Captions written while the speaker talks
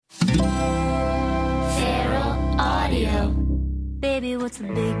Feral Audio. Baby, what's the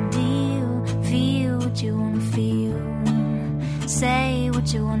big deal? Feel what you wanna feel. Say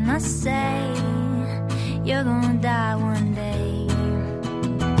what you wanna say. You're gonna die one day.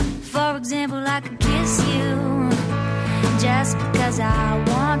 For example, I could kiss you just because I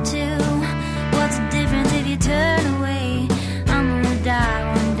want to. What's the difference if you turn away? I'm gonna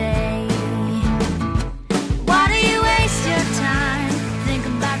die one day. Why do you waste your time? Think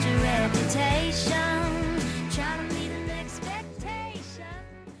about your reputation. Try to meet an expectation.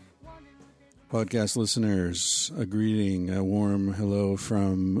 Podcast listeners, a greeting, a warm hello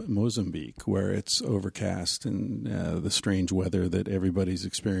from Mozambique, where it's overcast and the strange weather that everybody's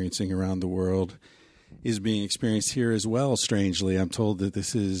experiencing around the world is being experienced here as well, strangely. I'm told that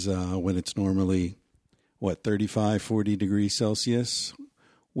this is when it's normally, 35, 40 degrees Celsius,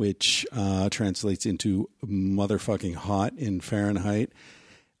 which translates into motherfucking hot in Fahrenheit.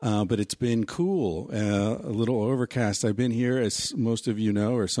 But it's been cool, a little overcast. I've been here, as most of you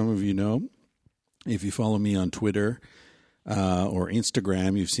know, or some of you know. If you follow me on Twitter or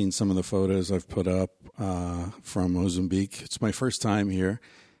Instagram, you've seen some of the photos I've put up from Mozambique. It's my first time here.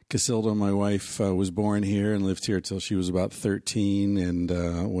 Casilda, my wife, was born here and lived here till she was about 13. And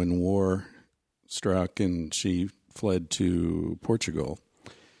when war struck and she fled to Portugal,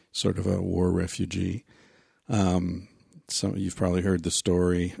 sort of a war refugee. So you've probably heard the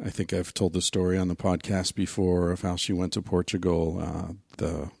story. I think I've told the story on the podcast before of how she went to Portugal,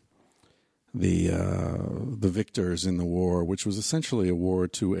 the victors in the war, which was essentially a war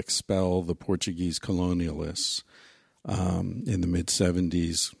to expel the Portuguese colonialists in the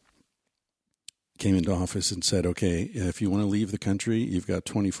mid-70s, came into office and said, okay, if you want to leave the country, you've got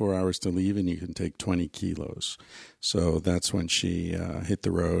 24 hours to leave and you can take 20 kilos. So that's when she hit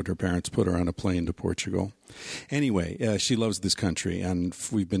the road. Her parents put her on a plane to Portugal. Anyway, she loves this country, and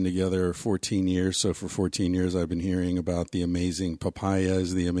we've been together 14 years. So for 14 years, I've been hearing about the amazing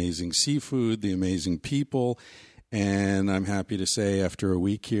papayas, the amazing seafood, the amazing people. And I'm happy to say after a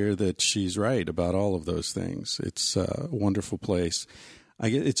week here that she's right about all of those things. It's a wonderful place.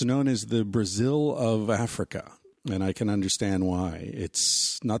 It's known as the Brazil of Africa, and I can understand why.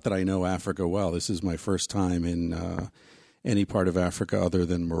 It's not that I know Africa well. This is my first time in any part of Africa other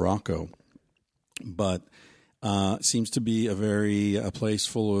than Morocco. But seems to be a place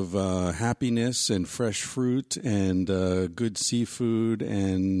full of happiness and fresh fruit and good seafood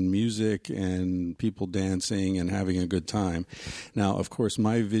and music and people dancing and having a good time. Now, of course,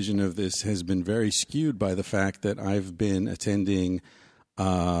 my vision of this has been very skewed by the fact that I've been attending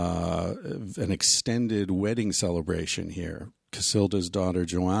an extended wedding celebration here. Casilda's daughter,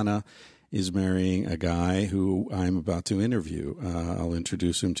 Joanna, is marrying a guy who I'm about to interview. I'll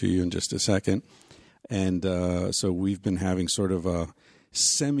introduce him to you in just a second. And so we've been having sort of a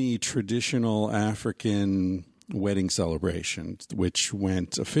semi-traditional African wedding celebration, which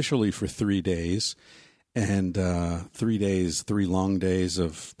went officially for 3 days. And 3 long days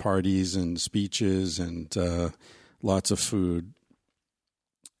of parties and speeches and lots of food.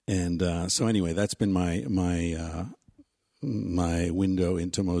 And so anyway, that's been my window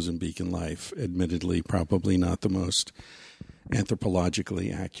into Mozambican life. Admittedly, probably not the most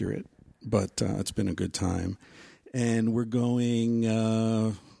anthropologically accurate, but it's been a good time. And we're going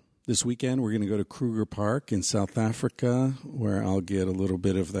this weekend. We're going to go to Kruger Park in South Africa, where I'll get a little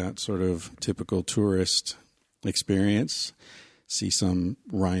bit of that sort of typical tourist experience, see some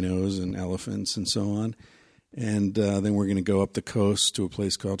rhinos and elephants and so on. And then we're going to go up the coast to a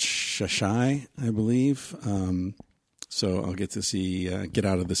place called Shashai, I believe. So I'll get to see, get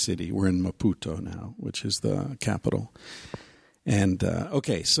out of the city. We're in Maputo now, which is the capital. And,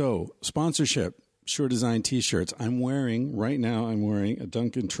 okay, so sponsorship, Sure Design T-shirts. Right now I'm wearing a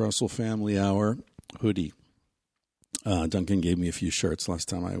Duncan Trussell Family Hour hoodie. Duncan gave me a few shirts last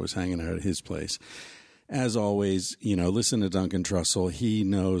time I was hanging out at his place. As always, listen to Duncan Trussell. He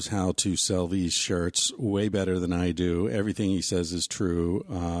knows how to sell these shirts way better than I do. Everything he says is true.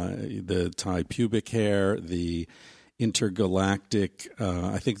 The Thai pubic hair, the intergalactic.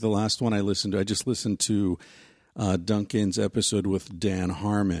 I think the last one I just listened to Duncan's episode with Dan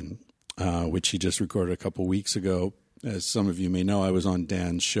Harmon, which he just recorded a couple weeks ago. As some of you may know, I was on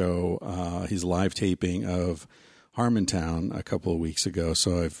Dan's show, his live taping of Harmontown a couple of weeks ago,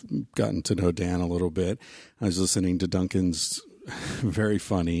 so I've gotten to know Dan a little bit. I was listening to Duncan's very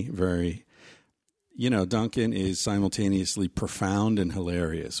funny, Duncan is simultaneously profound and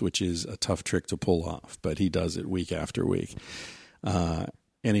hilarious, which is a tough trick to pull off, but he does it week after week.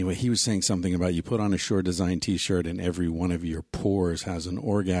 Anyway, he was saying something about you put on a Sure Design T-shirt and every one of your pores has an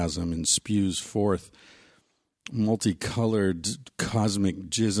orgasm and spews forth multicolored cosmic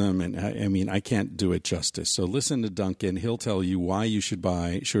jism, and I mean, I can't do it justice. So listen to Duncan. He'll tell you why you should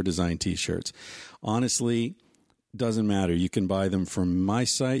buy Sure Design t-shirts. Honestly, doesn't matter. You can buy them from my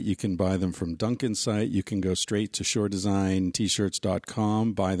site. You can buy them from Duncan's site. You can go straight to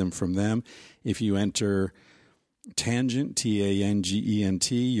SureDesignT-shirts.com, buy them from them. If you enter Tangent,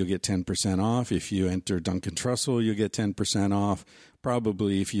 Tangent, you'll get 10% off. If you enter Duncan Trussell, you'll get 10% off.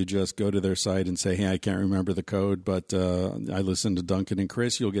 Probably if you just go to their site and say, hey, I can't remember the code, but I listened to Duncan and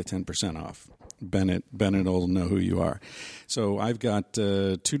Chris, you'll get 10% off. Bennett will know who you are. So I've got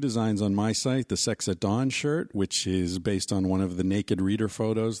 2 designs on my site, the Sex at Dawn shirt, which is based on one of the naked reader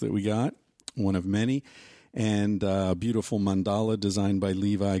photos that we got, one of many, and a beautiful mandala designed by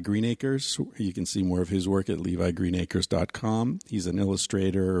Levi Greenacres. You can see more of his work at levigreenacres.com. He's an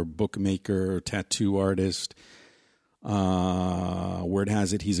illustrator, bookmaker, tattoo artist. Word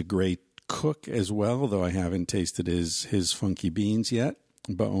has it he's a great cook as well, though I haven't tasted his funky beans yet.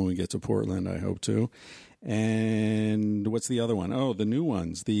 But when we get to Portland, I hope to. And what's the other one? Oh, the new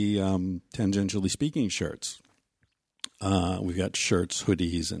ones, the Tangentially Speaking shirts. We've got shirts,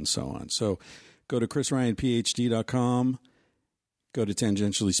 hoodies, and so on. So go to chrisryanphd.com. Go to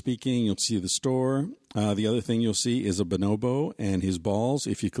Tangentially Speaking. You'll see the store. The other thing you'll see is a bonobo and his balls.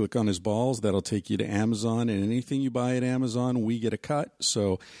 If you click on his balls, that'll take you to Amazon. And anything you buy at Amazon, we get a cut.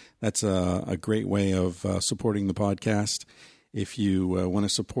 So that's a great way of supporting the podcast. If you want to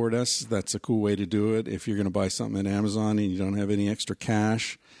support us, that's a cool way to do it. If you're going to buy something at Amazon and you don't have any extra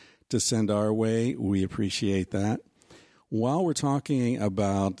cash to send our way, we appreciate that. While we're talking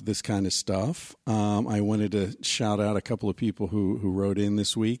about this kind of stuff, I wanted to shout out a couple of people who wrote in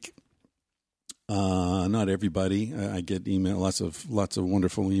this week. Not everybody. I get lots of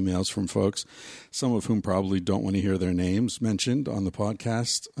wonderful emails from folks, some of whom probably don't want to hear their names mentioned on the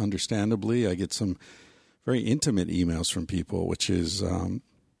podcast. Understandably, I get some very intimate emails from people, which is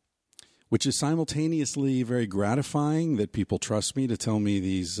simultaneously very gratifying that people trust me to tell me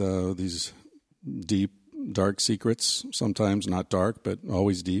these deep, dark secrets. Sometimes not dark, but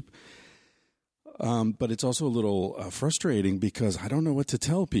always deep. But it's also a little frustrating because I don't know what to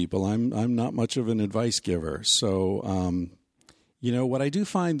tell people. I'm not much of an advice giver. So, what I do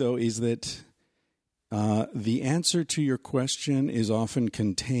find though is that the answer to your question is often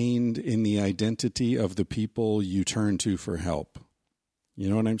contained in the identity of the people you turn to for help. You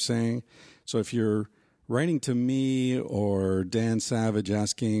know what I'm saying? So if you're writing to me or Dan Savage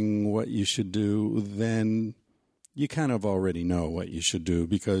asking what you should do, then you kind of already know what you should do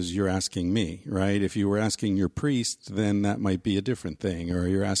because you're asking me, right? If you were asking your priest, then that might be a different thing. Or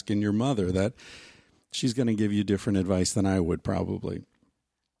you're asking your mother, that she's going to give you different advice than I would probably.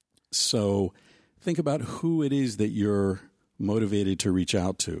 So think about who it is that you're motivated to reach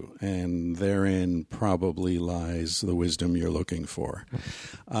out to, and therein probably lies the wisdom you're looking for.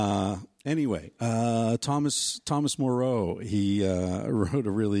 Anyway, Thomas Moreau, he wrote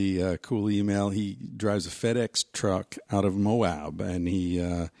a really cool email. He drives a FedEx truck out of Moab, and he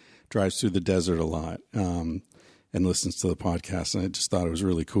drives through the desert a lot and listens to the podcast. And I just thought it was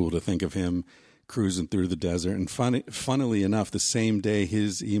really cool to think of him cruising through the desert. And funnily enough, the same day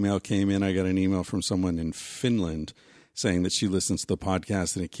his email came in, I got an email from someone in Finland saying that she listens to the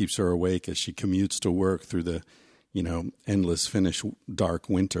podcast and it keeps her awake as she commutes to work through the, endless Finnish dark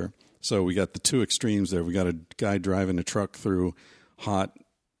winter. So we got the two extremes there. We got a guy driving a truck through hot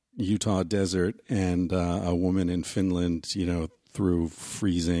Utah desert and a woman in Finland, through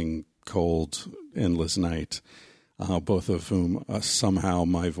freezing, cold, endless night. Both of whom somehow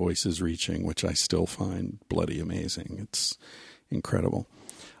my voice is reaching, which I still find bloody amazing. It's incredible.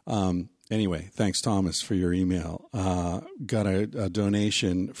 Anyway, thanks, Thomas, for your email. Got a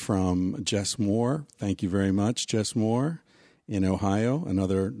donation from Jess Moore. Thank you very much, Jess Moore, in Ohio,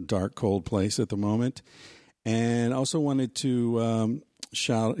 another dark, cold place at the moment. And also wanted to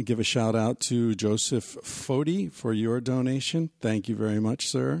give a shout out to Joseph Fodi for your donation. Thank you very much,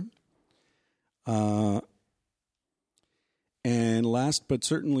 sir. And last but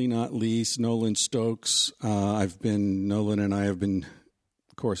certainly not least, Nolan Stokes. Nolan and I have been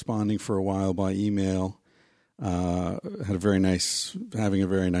corresponding for a while by email. Having a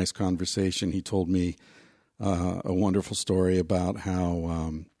very nice conversation. He told me a wonderful story about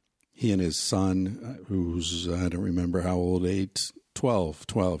how he and his son, who's, I don't remember how old,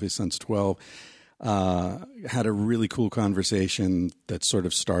 12, his son's 12, had a really cool conversation that sort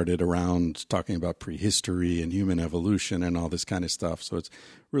of started around talking about prehistory and human evolution and all this kind of stuff. So it's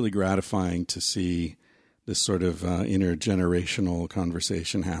really gratifying to see this sort of intergenerational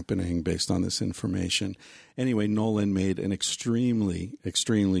conversation happening based on this information. Anyway, Nolan made an extremely,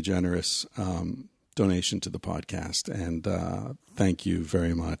 extremely generous donation to the podcast, and thank you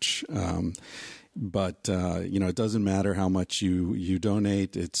very much. But it doesn't matter how much you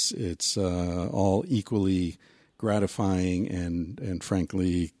donate. It's all equally gratifying and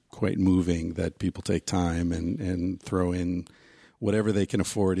frankly quite moving that people take time and throw in whatever they can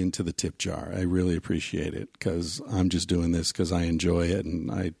afford into the tip jar. I really appreciate it, because I'm just doing this because I enjoy it,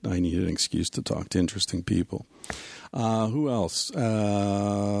 and I need an excuse to talk to interesting people. Who else?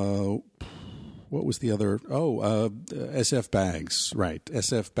 What was the other? SF Bags. Right.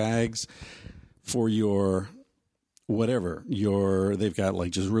 SF Bags for your whatever. They've got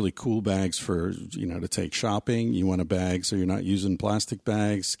like just really cool bags for, to take shopping. You want a bag so you're not using plastic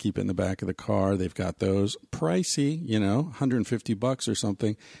bags. Keep it in the back of the car. They've got those. Pricey, $150 or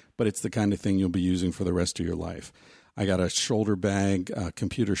something, but it's the kind of thing you'll be using for the rest of your life. I got a shoulder bag, a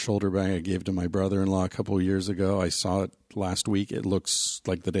computer shoulder bag I gave to my brother-in-law a couple of years ago. I saw it last week. It looks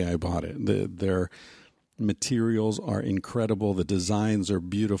like the day I bought it. Their materials are incredible. The designs are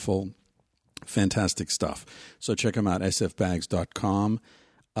beautiful. Fantastic stuff. So check them out, sfbags.com.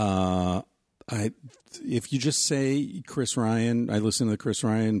 If you just say Chris Ryan, I listen to the Chris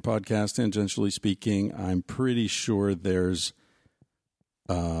Ryan podcast, Tangentially Speaking, I'm pretty sure there's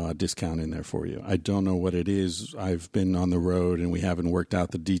a discount in there for you. I don't know what it is. I've been on the road and we haven't worked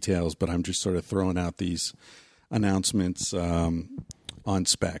out the details, but I'm just sort of throwing out these announcements on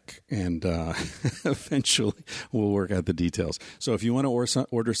spec, and eventually we'll work out the details. So if you want to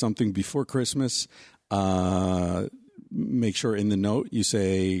order something before Christmas, make sure in the note you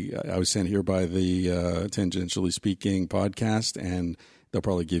say, I was sent here by the Tangentially Speaking podcast, and they'll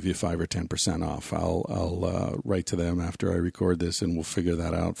probably give you 5 or 10% off. I'll write to them after I record this, and we'll figure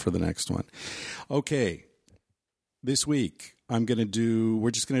that out for the next one. Okay. This week, we're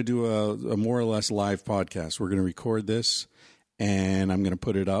just going to do a more or less live podcast. We're going to record this, and I'm going to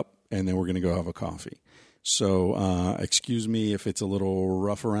put it up, and then we're going to go have a coffee. So excuse me if it's a little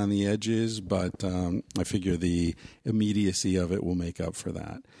rough around the edges, but I figure the immediacy of it will make up for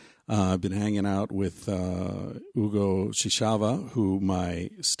that. I've been hanging out with Ugo Shishava, who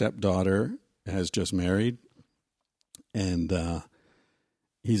my stepdaughter has just married, and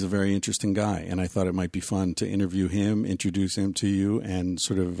he's a very interesting guy, and I thought it might be fun to interview him, introduce him to you, and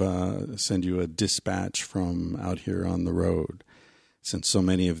sort of send you a dispatch from out here on the road. Since so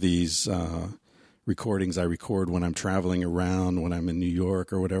many of these recordings I record when I'm traveling around, when I'm in New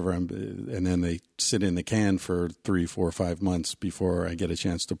York or whatever, and then they sit in the can for 3, 4, 5 months before I get a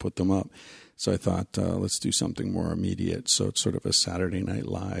chance to put them up. So I thought, let's do something more immediate. So it's sort of a Saturday Night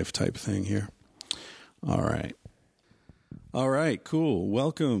Live type thing here. All right, cool.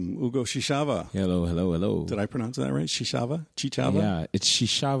 Welcome, Ugo Shishava. Hello. Did I pronounce that right? Shishava? Chichava? Yeah, it's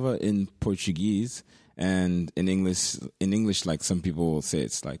Shishava in Portuguese, and in English, like some people will say,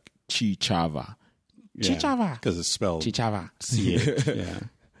 it's like Chichava. Yeah, Chichava. because it's spelled Chichava. CH. Yeah.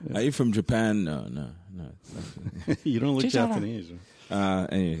 Are you from Japan? No. You don't look Chichava. Japanese.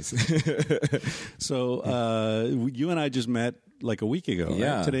 Anyways. So you and I just met like a week ago,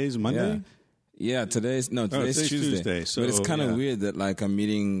 Yeah. right? Today's Monday? Yeah, today's Tuesday. So, but it's kind of yeah. weird that like I'm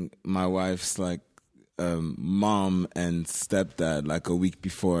meeting my wife's like mom and stepdad like a week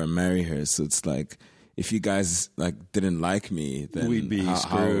before I marry her. So it's like, if you guys like didn't like me, then We'd be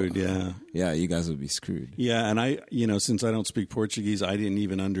screwed, yeah. Yeah, you guys would be screwed. Yeah, and I, since I don't speak Portuguese, I didn't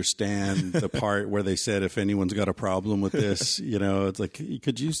even understand the part where they said if anyone's got a problem with this, it's like,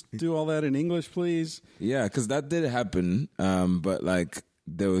 could you do all that in English, please? Yeah, because that did happen, but like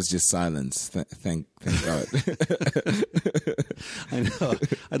there was just silence. Thank God. I know.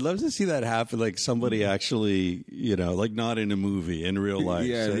 I'd love to see that happen. Like somebody actually, like not in a movie, in real life.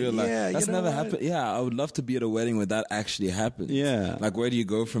 Yeah, say, in real life. Yeah, That's never happened. Yeah, I would love to be at a wedding where that actually happens. Yeah. Like, where do you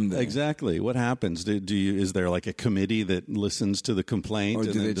go from there? Exactly. What happens? Is there like a committee that listens to the complaint?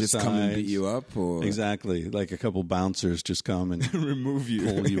 Or do they just come and beat you up? Or Exactly. Like a couple bouncers just come and remove you,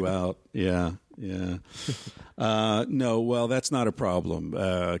 pull you out. Yeah. No, well, that's not a problem.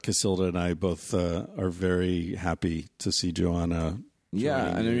 Casilda and I both are very happy to see Joanna. Yeah,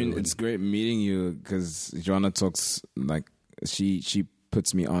 and I joining mean, you. it's great meeting you because Joanna talks like she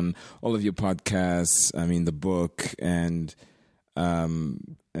puts me on all of your podcasts. I mean, the book, and I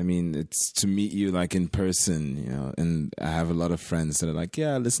mean, it's to meet you like in person, And I have a lot of friends that are like,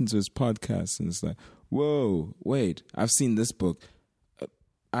 "Yeah, I listen to his podcast," and it's like, "Whoa, wait, I've seen this book."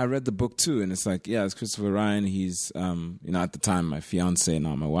 I read the book too, and it's like, yeah, it's Christopher Ryan. He's, at the time, my fiance,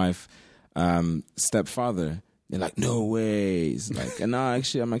 now my wife, stepfather. They're like, no way. It's like, and now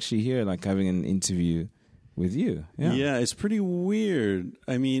I'm actually here, like having an interview with you. Yeah. Yeah, it's pretty weird.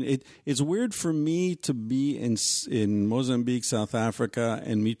 I mean, it's weird for me to be in Mozambique, South Africa,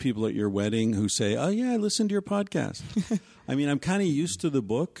 and meet people at your wedding who say, "Oh yeah, I listened to your podcast." I mean, I'm kind of used to the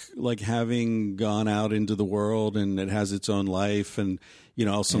book, like having gone out into the world, and it has its own life. And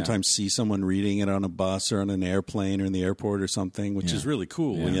I'll sometimes see someone reading it on a bus or on an airplane or in the airport or something, which is really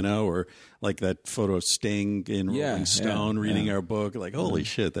cool. Or like that photo of Sting in Rolling Stone reading our book. Like, holy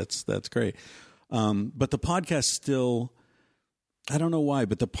shit, that's great. But the podcast still, I don't know why,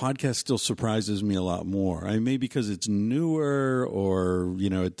 but the podcast still surprises me a lot more. I mean, maybe because it's newer, or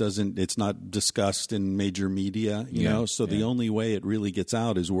it's not discussed in major media. So the only way it really gets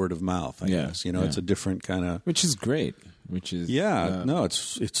out is word of mouth. I guess it's a different kind of, which is great. Which is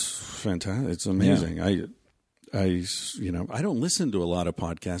it's fantastic. It's amazing. Yeah. I don't listen to a lot of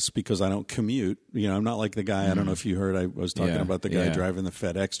podcasts because I don't commute. I'm not like the guy, I don't know if you heard, I was talking about the guy driving the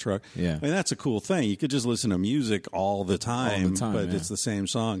FedEx truck. Yeah. I mean, that's a cool thing. You could just listen to music all the time but it's the same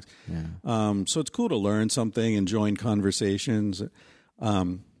songs. Yeah. So it's cool to learn something and join conversations.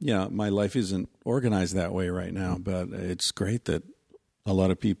 My life isn't organized that way right now, but it's great that a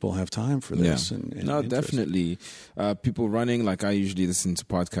lot of people have time for this. Yeah. And no, interest. Definitely. People running, like I usually listen to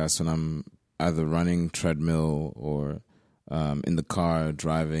podcasts when I'm either running treadmill or in the car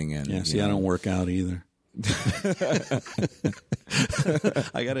driving. And I don't work out either.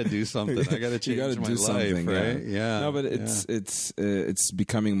 I got to do something. I got to change my life, right? Yeah. No, but it's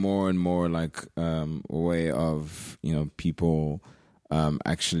becoming more and more like a way of people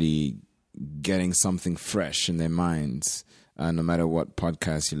actually getting something fresh in their minds. No matter what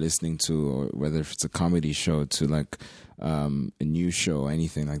podcast you're listening to, or whether if it's a comedy show to like a news show or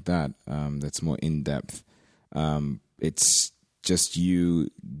anything like that, that's more in depth. It's just you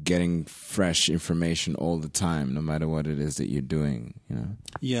getting fresh information all the time, no matter what it is that you're doing.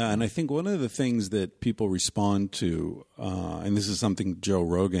 Yeah, and I think one of the things that people respond to, and this is something Joe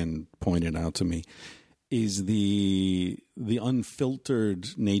Rogan pointed out to me, is the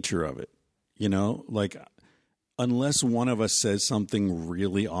unfiltered nature of it. Like, unless one of us says something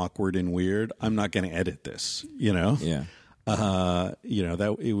really awkward and weird, I'm not going to edit this, Yeah. That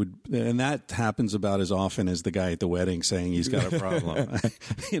it would, and that happens about as often as the guy at the wedding saying he's got a problem.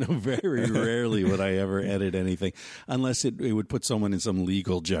 Very rarely would I ever edit anything unless it would put someone in some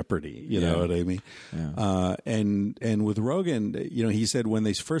legal jeopardy. You know what I mean? Yeah. And with Rogan, he said when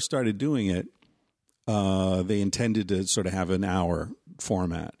they first started doing it, they intended to sort of have an hour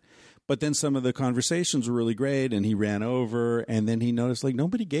format. But then some of the conversations were really great, and he ran over, and then he noticed like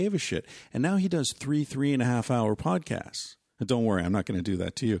nobody gave a shit. And now he does 3.5 hour podcasts. Don't worry, I'm not going to do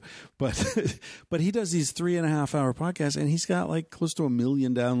that to you. But but he does these 3.5 hour podcasts, and he's got like close to 1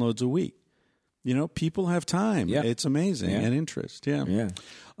 million downloads a week. People have time. Yeah. It's amazing, and interest. Yeah. Yeah.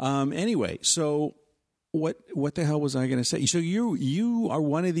 Anyway, so what the hell was I going to say? So you are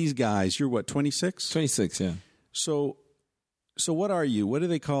one of these guys. You're what, 26? 26, yeah. So what are you? What do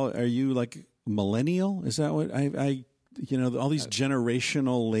they call it? Are you like millennial? Is that what I all these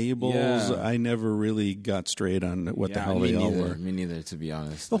generational labels? Yeah. I never really got straight on what the hell they all were. Me neither, to be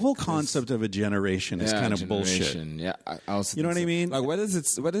honest. The whole concept of a generation is kind of bullshit. Yeah, I also you know what I mean? Like, where does it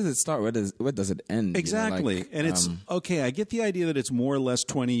start? Where does it end? Exactly. And it's okay. I get the idea that it's more or less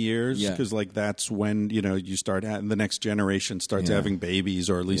 20 years because like that's when you start the next generation starts having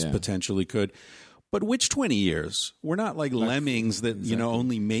babies, or at least potentially could. But which 20 years? We're not like lemmings that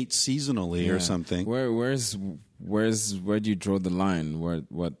only mate seasonally or something. Where do you draw the line?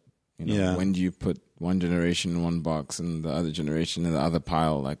 When do you put one generation in one box and the other generation in the other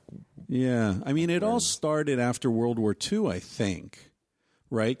pile? Like, yeah, I mean, it all started after World War II, I think,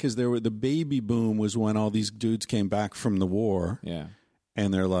 right? Because the baby boom was when all these dudes came back from the war. Yeah.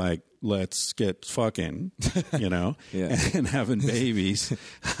 And they're like, let's get fucking, Yeah. and having babies.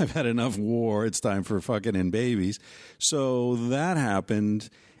 I've had enough war. It's time for fucking and babies. So that happened,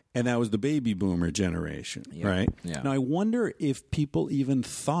 and that was the baby boomer generation, right? Yeah. Now, I wonder if people even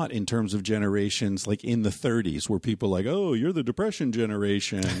thought in terms of generations, like in the 30s, where people like, oh, you're the Depression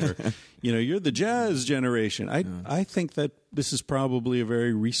generation, or, you're the Jazz generation. I think that this is probably a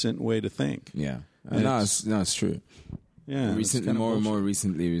very recent way to think. Yeah. It's true. Yeah, more and more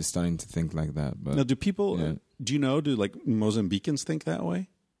recently, we're starting to think like that. But now, do people? Do like Mozambicans think that way?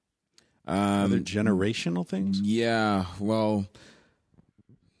 Are there generational things? Yeah, well,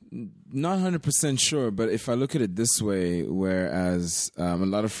 not 100% sure. But if I look at it this way, whereas a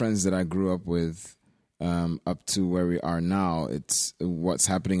lot of friends that I grew up with, up to where we are now, it's what's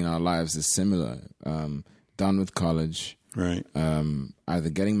happening in our lives is similar. Done with college, right? Either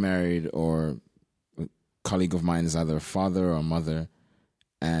getting married or. Colleague of mine is either a father or a mother,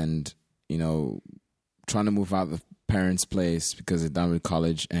 and trying to move out of parents' place because they're done with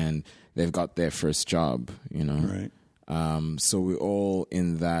college and they've got their first job, you know. Right. So we're all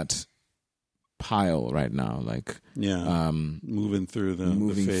in that pile right now, like moving through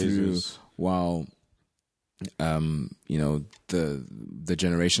the phases. While you know, the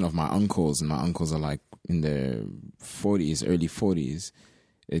generation of my uncles, and my uncles are like in their 40s, early 40s.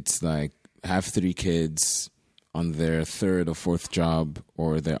 It's like have 3 kids on their 3rd or 4th job,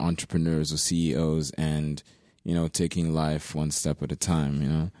 or they're entrepreneurs or CEOs, and you know, taking life one step at a time, you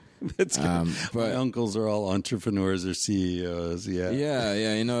know. That's good. My uncles are all entrepreneurs or CEOs. Yeah.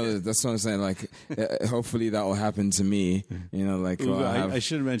 You know, that's what I'm saying. Like, hopefully that will happen to me. You know, like I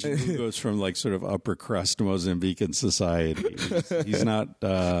should mention Hugo's from like sort of upper crust Mozambican society. He's not,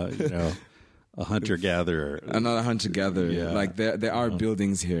 you know, a hunter-gatherer. I'm not a hunter-gatherer. Yeah. Like there are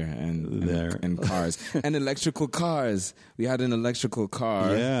buildings here and cars and electrical cars. We had an electrical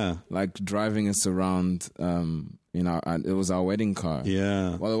car, like driving us around. You know, it was our wedding car.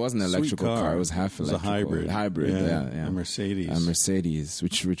 Yeah. Well, it wasn't an electrical car. It was half electrical. It was a hybrid. Yeah. A Mercedes. A Mercedes,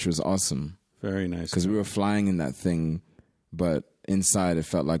 which was awesome. Very nice. Because we were flying in that thing, but inside it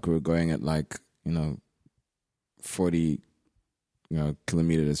felt like we were going at like, you know, 40, you know,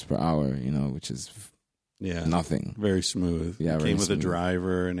 kilometers per hour, you know, which is nothing. Very smooth. Yeah, Came with a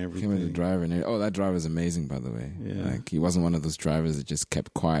driver and everything. Came with a driver and that driver's amazing, by the way. Yeah. Like, he wasn't one of those drivers that just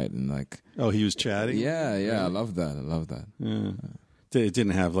kept quiet and like. Oh, he was chatting. Yeah. I love that. Yeah. It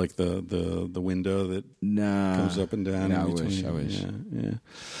didn't have like the window that comes up and down. Yeah, in I between. wish.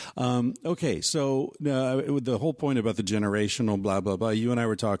 Yeah. Okay, so the whole point about the generational blah blah blah. You and I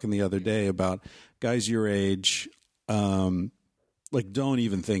were talking the other day about guys your age. Like, don't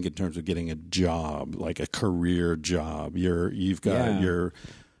even think in terms of getting a job, like a career job. You've got your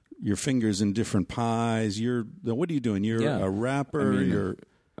fingers in different pies. What are you doing? You're a rapper.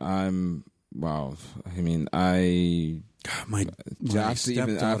 My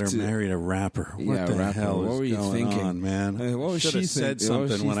stepdaughter married a rapper. What the hell what were you going thinking? on, man? What was Should she have said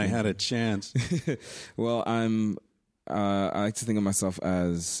something when I had a chance. Well, I like to think of myself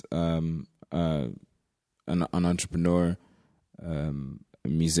as an entrepreneur, a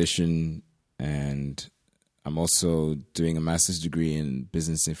musician, and I'm also doing a master's degree in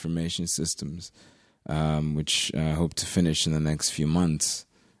business information systems, which I hope to finish in the next few months.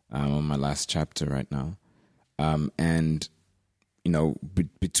 I'm on my last chapter right now. And, you know,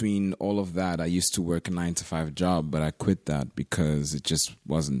 between all of that, I used to work a 9-to-5 job, but I quit that because it just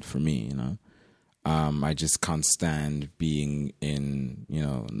wasn't for me, you know. I just can't stand being in, you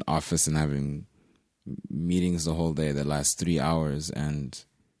know, an office and having meetings the whole day that last 3 hours, and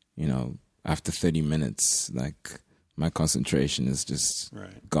you know, after 30 minutes, like, my concentration is just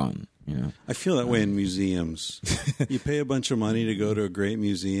gone, you know. I feel that way in museums. You pay a bunch of money to go to a great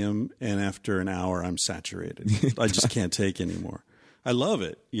museum, and after an hour I'm saturated. I just can't take anymore. I love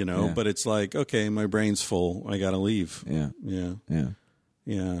it, you know, but it's like, okay, my brain's full, I gotta leave. Yeah,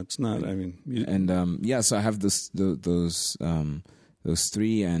 it's not, I mean, so I have those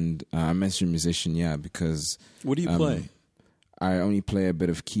 3, and I mentioned musician, because... What do you play? I only play a bit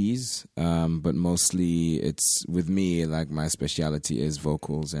of keys, but mostly it's, with me, like, my speciality is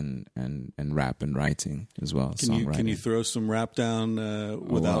vocals and rap and writing as well. Can you throw some rap down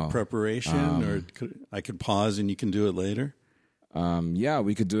without preparation, or I could pause and you can do it later?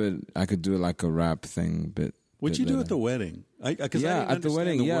 We could do it. I could do it like a rap thing, but... What'd you do at the wedding? Because I didn't at the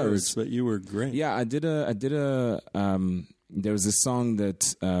wedding, the words, but you were great. Yeah, I did a. There was a song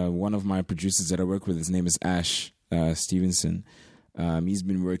that one of my producers that I work with, his name is Ash Stevenson. He's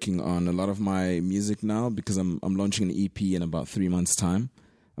been working on a lot of my music now because I'm launching an EP in about 3 months' time.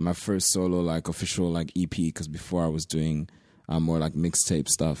 And my first solo, like, official, like, EP, because before I was doing more like mixtape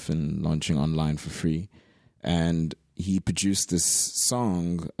stuff and launching online for free. And he produced this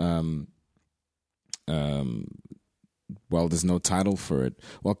song. Well, there's no title for it.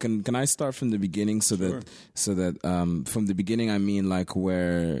 Well, can I start from the beginning so that from the beginning, I mean, like,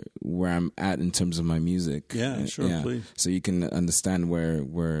 where I'm at in terms of my music. Yeah, sure, please. So you can understand where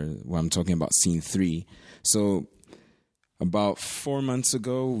I'm talking about scene 3. So about 4 months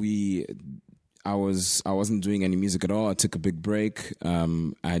ago, I wasn't doing any music at all. I took a big break.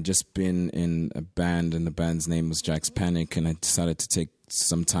 I had just been in a band, and the band's name was Jack's Panic, and I decided to take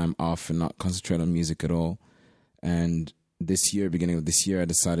some time off and not concentrate on music at all. And beginning of this year, I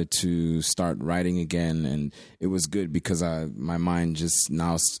decided to start writing again, and it was good because my mind just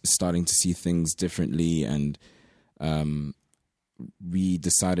now starting to see things differently, and we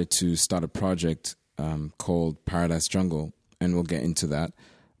decided to start a project called Paradise Jungle, and we'll get into that.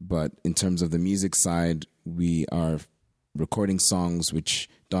 But in terms of the music side, we are recording songs which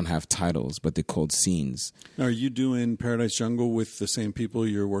don't have titles, but they're called scenes. Now, are you doing Paradise Jungle with the same people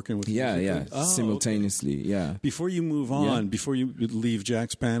you're working with? Yeah, Oh, simultaneously, yeah. Before you move on, before you leave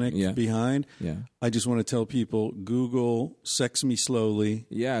Jack's Panic behind, I just want to tell people, Google Sex Me Slowly.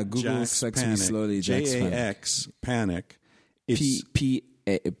 Yeah, Google Jack's Sex Panic. Me Slowly, Jack's J-A-X, Panic. It's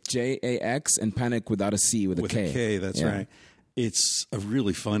J-A-X and Panic without a C, with a K. With a K, that's right. It's a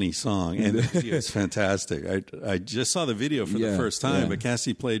really funny song, and the video is fantastic. I just saw the video for the first time, but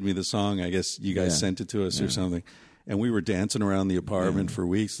Cassie played me the song. I guess you guys sent it to us or something. And we were dancing around the apartment for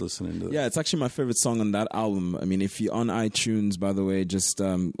weeks listening to it. Yeah, it's actually my favorite song on that album. I mean, if you're on iTunes, by the way, just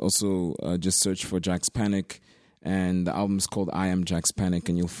also just search for Jack's Panic. And the album's called I Am Jack's Panic,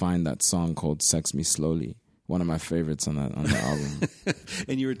 and you'll find that song called Sex Me Slowly. One of my favorites on the album.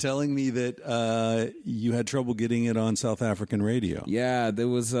 And you were telling me that you had trouble getting it on South African radio. Yeah, there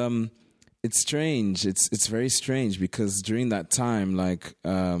was. It's strange. It's very strange because during that time, like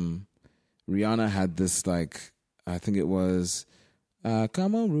Rihanna had this, like, I think it was,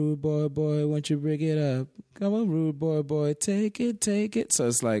 "Come on, rude boy, boy, won't you bring it up? Come on, rude boy, boy, take it." So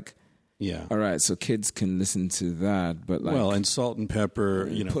it's like. Yeah. All right, so kids can listen to that, but like, well, and Salt and Pepper,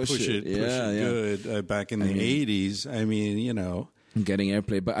 push it good back in the 80s. I mean, getting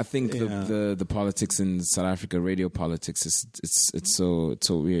airplay. But I think the politics in South Africa, radio politics, it's so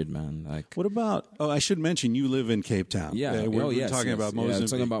weird, man. Like, what about? Oh, I should mention you live in Cape Town. Yeah, we're talking about Mozambique. I'm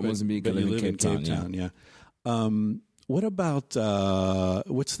talking about Mozambique. But I you live in Cape Town. Yeah. What about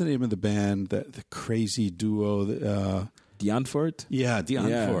what's the name of the band? The crazy duo. Deonfort? Yeah,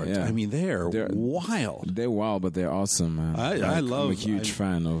 Deonfort. Yeah. I mean, they're wild. They're wild, but they're awesome, man. I'm a huge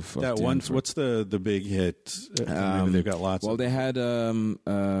fan of that one. What's the big hit? They've got lots. Well, they had Enter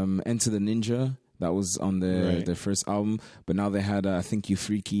the Ninja. That was on their first album, but now they had I think You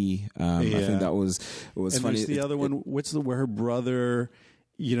Freaky. I think that was funny. There's the other one. What's where her brother?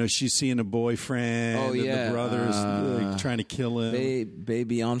 She's seeing a boyfriend. Oh, yeah. And the brother's trying to kill him.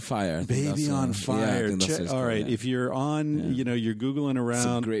 Baby on Fire. Baby on Fire. All right. If you're on, you're Googling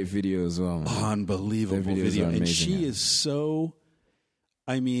around. It's a great video as well. Unbelievable video. And she is so,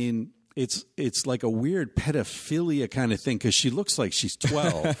 I mean, it's like a weird pedophilia kind of thing because she looks like she's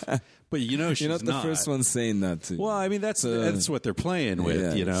 12. But she's not. You're not the first one saying that too. Well, I mean, that's what they're playing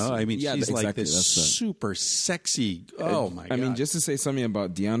with, I mean, she's exactly, like this super sexy. Oh, my God. I mean, just to say something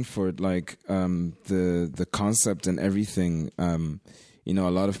about Deonfort, like the concept and everything, a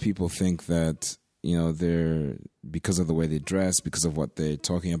lot of people think that, they're, because of the way they dress, because of what they're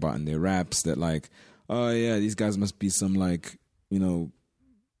talking about in their raps, that like, oh, yeah, these guys must be some like,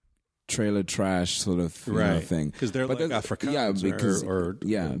 trailer trash sort of thing because they're like Afrikaans or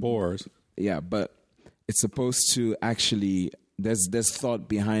Boers. Yeah, but it's supposed to actually there's thought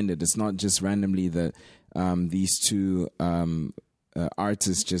behind it. It's not just randomly that these two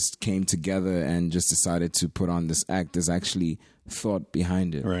artists just came together and just decided to put on this act. There's actually thought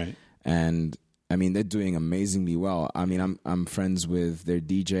behind it, right? And I mean, they're doing amazingly well. I mean, I'm friends with their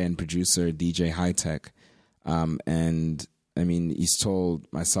DJ and producer, DJ High Tech, and I mean, he's told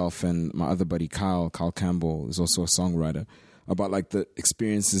myself and my other buddy Kyle Campbell, who's also a songwriter, about like the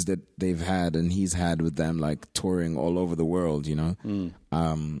experiences that they've had and he's had with them, like touring all over the world, and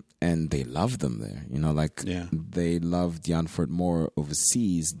they love them there, they love Deonfort more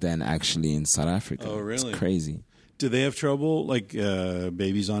overseas than actually in South Africa. Oh, really? It's crazy. Do they have trouble, like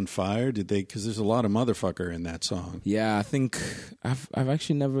Baby's on Fire? Did they? Because there's a lot of motherfucker in that song. Yeah, I think I've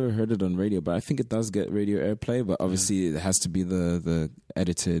actually never heard it on radio, but I think it does get radio airplay. But obviously, it has to be the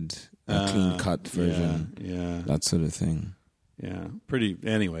edited, clean cut version. Yeah, that sort of thing. Yeah, pretty.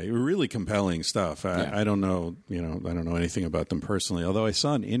 Anyway, really compelling stuff. I don't know. I don't know anything about them personally. Although I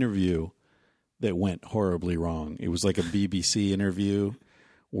saw an interview that went horribly wrong. It was like a BBC interview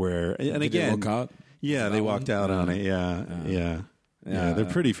where, and Did again, they walk out? Yeah, they walked out on it. Yeah, they're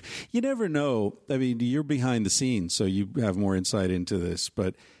pretty. You never know. I mean, you're behind the scenes, so you have more insight into this.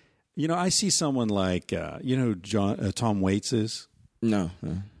 But I see someone like Tom Waits is. No.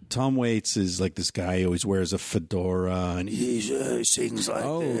 Tom Waits is like this guy who always wears a fedora and he sings like this.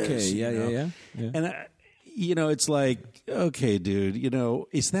 Oh, okay. Yeah. And it's like, okay, dude,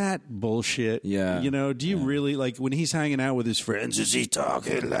 is that bullshit? Yeah. Do you really, like, when he's hanging out with his friends, is he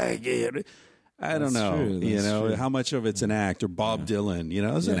talking like it? I don't know, true. how much of it's an act, or Bob Dylan, it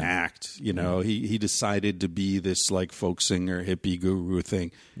was an act, he decided to be this like folk singer, hippie guru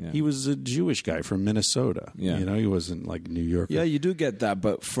thing. Yeah. He was a Jewish guy from Minnesota. Yeah. He wasn't like New Yorker. Yeah, you do get that.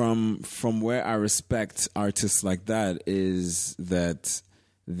 But from where I respect artists like that is that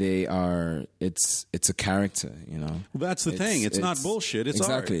it's a character, you know. Well, that's the thing. It's not bullshit. It's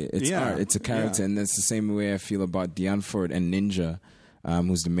exactly art. it's art. It's a character, and that's the same way I feel about Dion Ford and Ninja,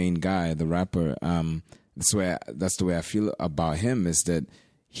 who's the main guy, the rapper. That's the way I feel about him, is that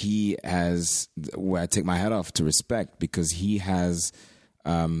he has, where I take my hat off to respect, because he has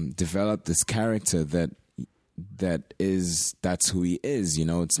developed this character that's who he is, you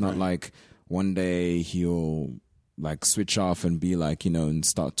know. It's not like one day he'll like switch off and be like, you know, and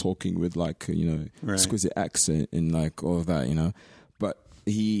start talking with like, you know, exquisite accent and like all of that, you know. But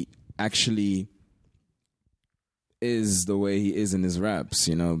he actually is the way he is in his raps,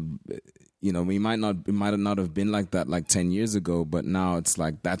 you know. You know, it might not have been like that like 10 years ago, but now it's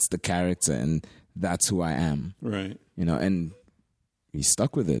like that's the character and that's who I am. Right. You know, and he's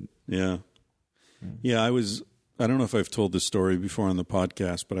stuck with it. Yeah. Yeah, I don't know if I've told this story before on the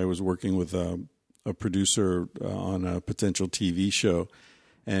podcast, but I was working with a producer on a potential TV show,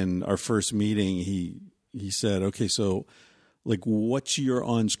 and our first meeting, he said, "Okay, so like, what's your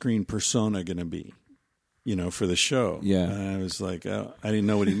on-screen persona going to be, you know, for the show?" Yeah, and I was like, I didn't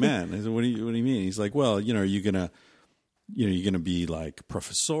know what he meant. I said, "What do you mean?" He's like, "Well, you know, you're gonna be like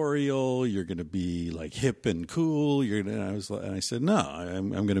professorial. You're gonna be like hip and cool. And I said, "No,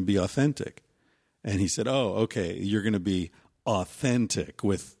 I'm gonna be authentic." And he said, "Oh, okay, you're gonna be authentic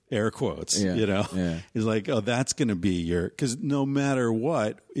with air quotes." Yeah, you know, he's like, "Oh, that's gonna be because no matter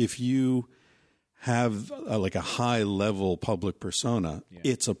what, if you have like a high level public persona,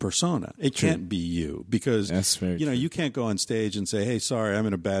 it's a persona. It can't be you, because you know, you can't go on stage and say, 'Hey, sorry, I'm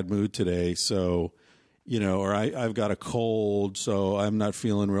in a bad mood today, so." You know, or I've got a cold, so I'm not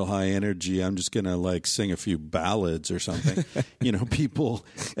feeling real high energy. I'm just going to like sing a few ballads or something. You know, people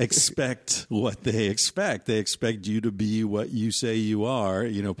expect what they expect. They expect you to be what you say you are,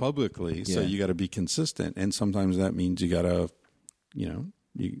 you know, publicly. So you got to be consistent. And sometimes that means you got to, you know,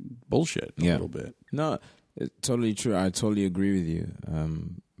 you bullshit a little bit. No, it's totally true. I totally agree with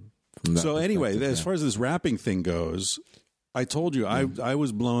you. So anyway, as far as this rapping thing goes, I told you I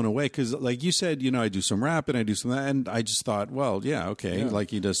was blown away because, like you said, you know, I do some rap and I do some that, and I just thought, well, yeah, okay,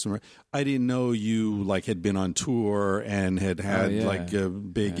 like he does some. I didn't know you like had been on tour and had like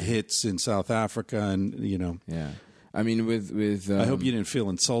big hits in South Africa, and you know, I mean, with I hope you didn't feel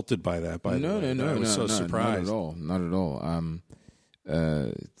insulted by that. By the way, I was so surprised. Not at all.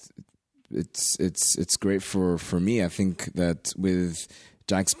 It's great for me. I think that with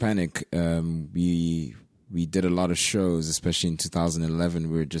Jack's Panic, we did a lot of shows, especially in 2011.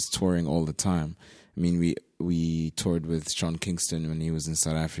 We were just touring all the time. I mean, we toured with Sean Kingston when he was in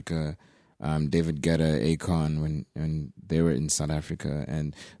South Africa, David Guetta, Akon when they were in South Africa,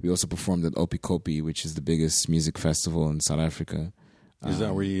 and we also performed at Opikopi, which is the biggest music festival in South Africa. Is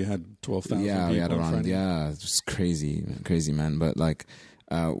that where you had 12,000 people? Yeah, we had around. Yeah, it was crazy, man. But like,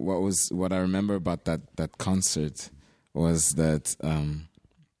 what I remember about that concert was that.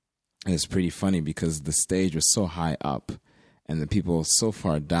 It's pretty funny because the stage was so high up and the people were so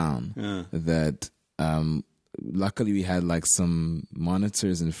far down that luckily we had like some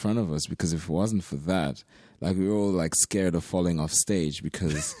monitors in front of us, because if it wasn't for that, like we were all like scared of falling off stage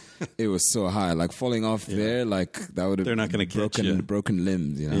because it was so high. Like falling off there, like that would have they're not going to broken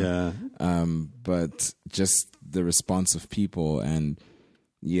limbs, you know. Yeah. But just the response of people and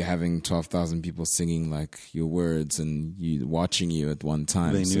you having 12,000 people singing like your words and you watching you at one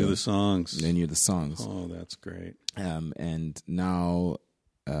time. They knew the songs. They knew the songs. Oh, that's great. And now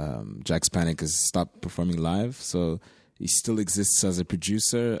Jack's Panic has stopped performing live, so he still exists as a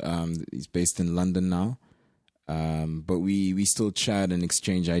producer. He's based in London now. But we still chat and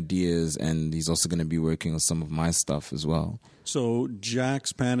exchange ideas, and he's also going to be working on some of my stuff as well. So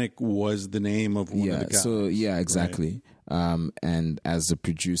Jack's Panic was the name of one of the guys. So exactly. Right. And as a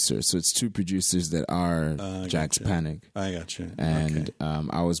producer, so it's two producers that are Jack's Panic. I gotcha. And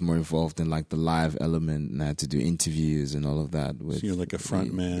I was more involved in like the live element, and I had to do interviews and all of that. So you're like a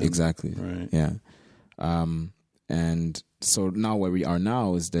front man. Exactly. Right. Yeah. And so now where we are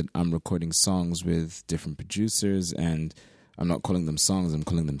now is that I'm recording songs with different producers, and I'm not calling them songs, I'm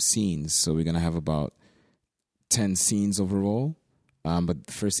calling them scenes. So we're going to have about 10 scenes overall. But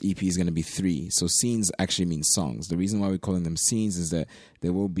the first EP is going to be 3. So scenes actually mean songs. The reason why we're calling them scenes is that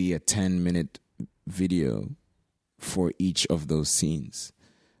there will be a 10-minute video for each of those scenes.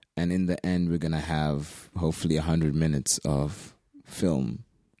 And in the end, we're going to have hopefully 100 minutes of film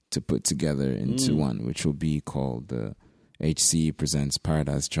to put together into one, which will be called the HC Presents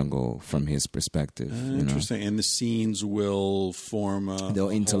Paradise Jungle from his perspective. Interesting. And the scenes will form they'll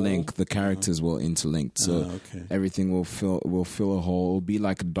interlink. Whole? The characters will interlink. So everything will fill a hole. It'll be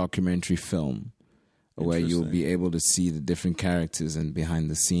like a documentary film. where you'll be able to see the different characters and behind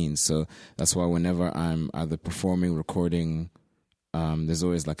the scenes. So that's why whenever I'm either performing, recording, there's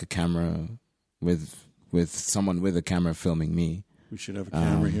always like a camera with someone with a camera filming me. We should have a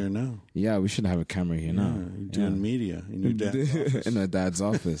camera here now. Yeah, we should have a camera here now. You're doing media in your dad's office. In my dad's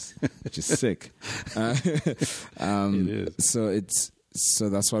office, which is sick. It is. So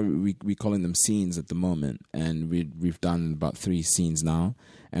that's why we're calling them scenes at the moment, and we've done about 3 scenes now.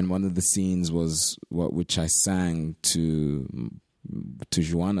 And one of the scenes was which I sang to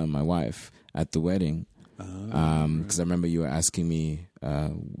Joanna, my wife, at the wedding. Because I remember you were asking me,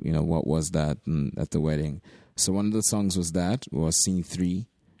 what was that at the wedding. So one of the songs was scene 3,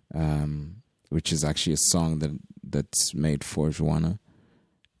 which is actually a song that's made for Joanna.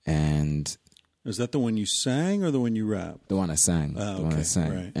 And is that the one you sang or the one you rapped? The one I sang.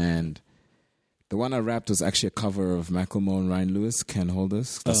 Right. And the one I rapped was actually a cover of Macklemore and Ryan Lewis, Can't Hold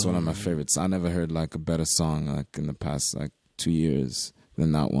Us. That's one of my favorites. I never heard like a better song like in the past 2 years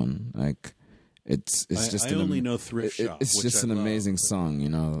than that one. Like it's just I only know Thrift Shop. It's just an amazing song,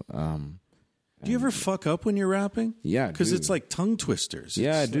 Do you ever fuck up when you're rapping? Yeah, because it's like tongue twisters.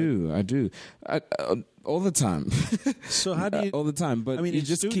 Yeah, I do. All the time. So how do you? All the time, but I mean, you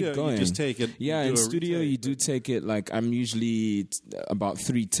just studio, keep going. You just take it. Yeah, in studio you do take it. Like I'm usually about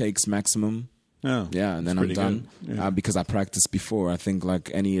 3 takes maximum. Oh, yeah, and then I'm done because I practiced before. I think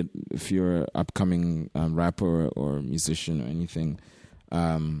if you're an upcoming rapper or musician or anything,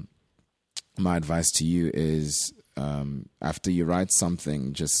 my advice to you is after you write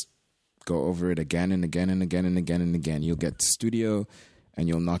something, just go over it again and again and again and again and again. You'll get to studio and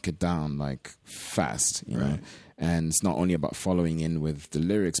you'll knock it down like fast, you know. And it's not only about following in with the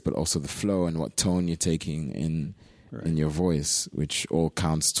lyrics, but also the flow and what tone you're taking in your voice, which all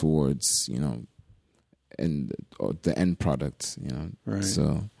counts towards, and the end product, Right.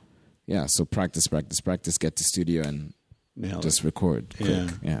 So, yeah. So practice. Get to studio and just record. Yeah. Quick.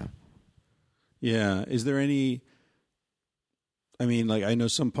 Yeah. Yeah. Is there any? I mean, like I know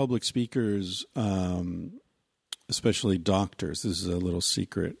some public speakers, especially doctors. This is a little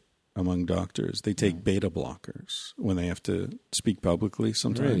secret among doctors. They take beta blockers when they have to speak publicly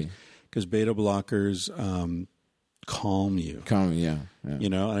sometimes. Because beta blockers calm you. Yeah.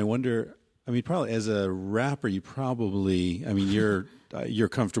 And I wonder, I mean, probably as a rapper, you're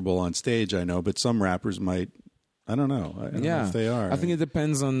comfortable on stage, I know, but some rappers might, I don't know. I don't know if they are. I think it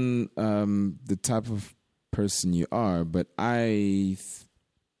depends on the type of person you are, but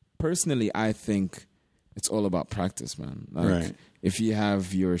personally I think it's all about practice, man. Like, if you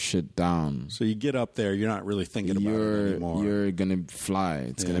have your shit down, so you get up there, you're not really thinking about it anymore. You're gonna fly.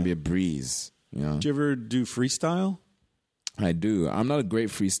 It's gonna be a breeze. Do you ever do freestyle? I do. I'm not a great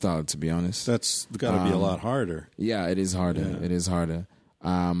freestyler, to be honest. That's got to be a lot harder. Yeah, it is harder. Yeah. It is harder.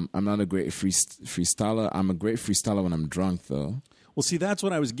 I'm not a great freestyler. I'm a great freestyler when I'm drunk, though. Well, see, that's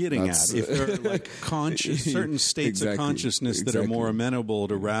what I was getting at. If there are like certain states of consciousness that are more amenable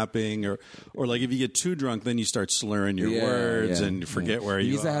to rapping, or like if you get too drunk, then you start slurring your words and forget where you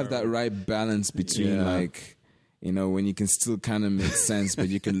are. You need to have that right balance between when you can still kind of make sense, but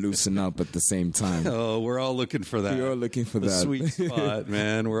you can loosen up at the same time. Oh, we're all looking for that. We're all looking for the that sweet spot,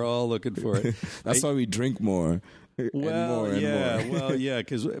 man. We're all looking for it. That's why we drink more. Well,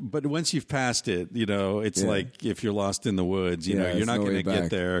 but once you've passed it, it's like if you're lost in the woods, you're not going to get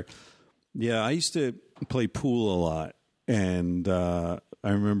there. Yeah, I used to play pool a lot, and I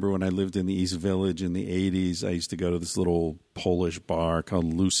remember when I lived in the East Village in the 80s, I used to go to this little Polish bar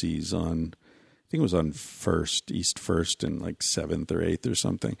called Lucy's on, I think it was on East First and like 7th or 8th or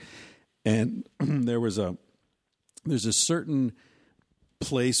something. And there's a certain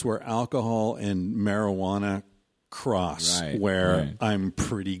place where alcohol and marijuana cross where I'm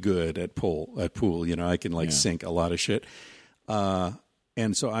pretty good at pool. I can sink a lot of shit.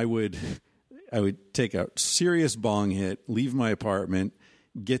 And so I would take a serious bong hit, leave my apartment,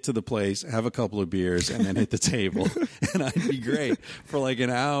 get to the place, have a couple of beers, and then hit the table. And I'd be great for like an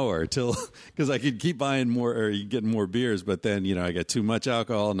hour because I could keep buying more or getting more beers. But then, I got too much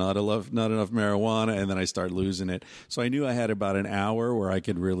alcohol, not enough marijuana, and then I start losing it. So I knew I had about an hour where I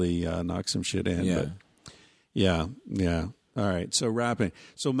could really knock some shit in. Yeah. But yeah. All right. So rapping.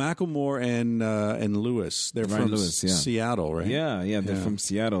 So Macklemore and Lewis, they're from Seattle, right? Yeah. They're from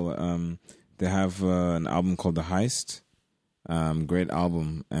Seattle. They have an album called The Heist. Great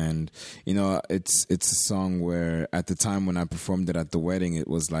album, and it's a song where at the time when I performed it at the wedding, it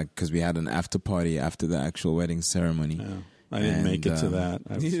was like because we had an after party after the actual wedding ceremony. Yeah. I didn't make it to that.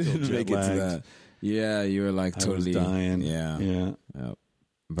 I was you still didn't make it to that. Yeah, you were like totally I was dying. Yeah.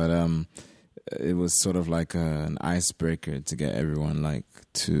 But it was sort of like an icebreaker to get everyone like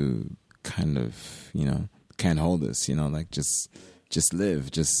to kind of, you know, can't hold us, you know, like just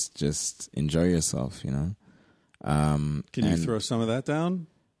live, just enjoy yourself, you know. Can you throw some of that down?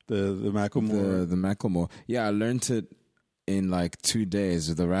 The Macklemore? The Macklemore. Yeah, I learned it in like 2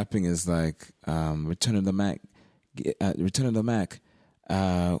 days. The rapping is like Return of the Mac. Return of the Mac.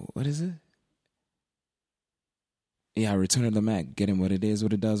 What is it? Yeah, Return of the Mac. Getting what it is,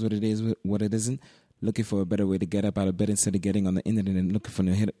 what it does, what it is, what it isn't. Looking for a better way to get up out of bed instead of getting on the internet and looking for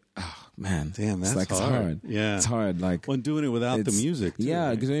new hit. Oh man, damn, that's it's hard. It's hard. Yeah, it's hard. Like when doing it without the music. Too, yeah,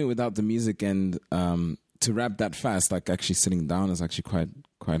 right? doing it without the music and to rap that fast, like actually sitting down is actually quite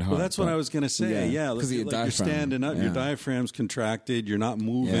hard. Well, that's what I was gonna say. Yeah, because you're standing up, your diaphragm's contracted, you're not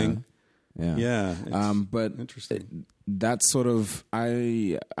moving. Yeah. But interesting. That's sort of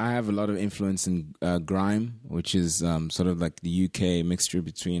I have a lot of influence in grime, which is sort of like the UK mixture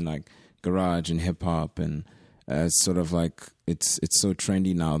between like garage and hip hop, and sort of like it's so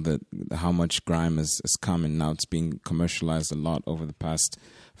trendy now that how much grime has come, and now it's being commercialized a lot over the past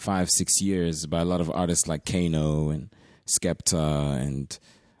 5-6 years by a lot of artists like Kano and Skepta and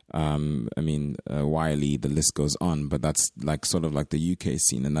Wiley, the list goes on, but that's like sort of like the UK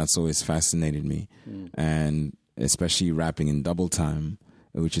scene, and that's always fascinated me. And especially rapping in double time,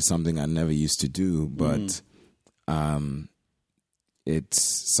 which is something I never used to do, but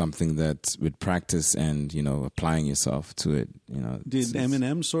it's something that with practice and, you know, applying yourself to it, you know. Did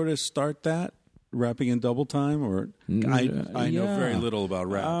Eminem sort of start that? Rapping in double time, or I know very little about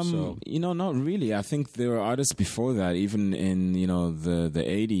rap, so you know, not really. I think there were artists before that, even in, you know, the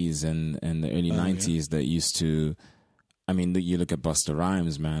 80s and the early 90s that used to. I mean, you look at Busta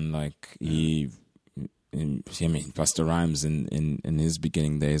Rhymes, man. Like Busta Rhymes in his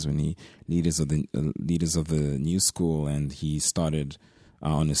beginning days when he leaders of the new school, and he started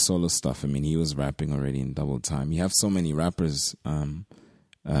on his solo stuff. I mean, he was rapping already in double time. You have so many rappers.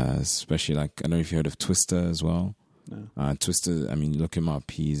 Especially like, I don't know if you heard of Twista as well. No. Twista, I mean, look him up.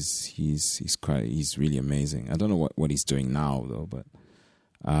 He's really amazing. I don't know what he's doing now though, but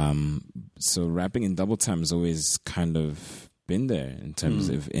so rapping in double time has always kind of been there in terms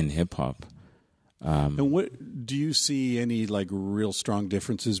of in hip hop. And what do you see any like real strong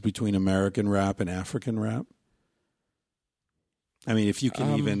differences between American rap and African rap? I mean, if you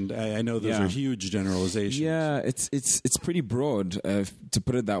can even, I know those are huge generalizations. Yeah, it's pretty broad, to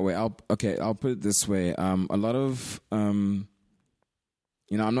put it that way. I'll put it this way. A lot of, you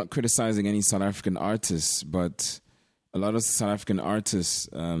know, I'm not criticizing any South African artists, but a lot of South African artists,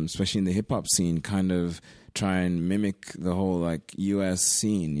 especially in the hip hop scene, kind of try and mimic the whole like U.S.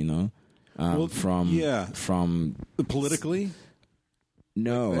 scene, you know, from politically.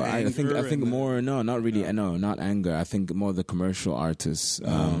 No, like I think more. No, not really. No, not anger. I think more the commercial artists.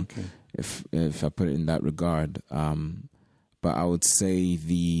 Okay. If I put it in that regard, but I would say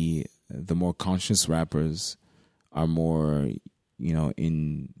the more conscious rappers are more, you know,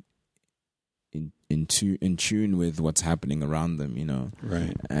 in tune with what's happening around them. You know,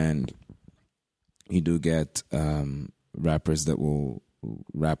 right? And you do get rappers that will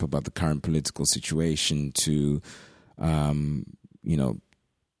rap about the current political situation to. You know,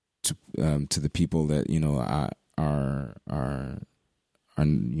 to the people that, you know, are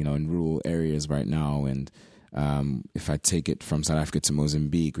you know, in rural areas right now. And if I take it from South Africa to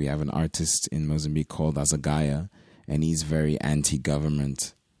Mozambique, we have an artist in Mozambique called Azagaya, and he's very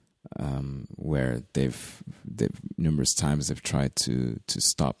anti-government, where they've numerous times they've tried to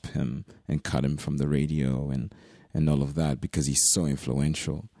stop him and cut him from the radio and all of that because he's so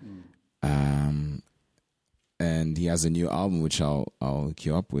influential. And he has a new album, which I'll hook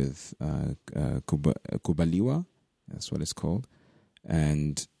you up with, Kubaliwa. That's what it's called.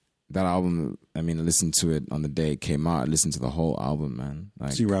 And that album, I mean, I listened to it on the day it came out. I listened to the whole album, man.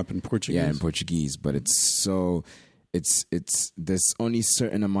 Like, so you rap in Portuguese? Yeah, in Portuguese. But it's there's only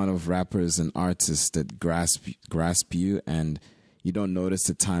certain amount of rappers and artists that grasp you, and you don't notice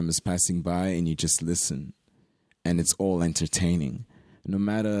the time is passing by, and you just listen, and it's all entertaining. No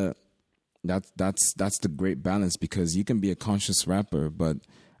matter... That's the great balance, because you can be a conscious rapper, but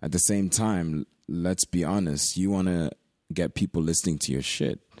at the same time, let's be honest, you want to get people listening to your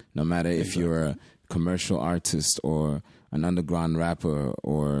shit, no matter if you're a commercial artist or an underground rapper,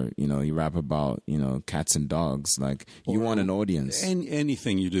 or, you know, you rap about, you know, cats and dogs. Like, you want an audience. And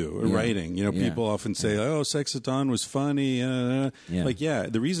anything you do, writing, you know, people often say, "Oh, Sexaton was funny." Like,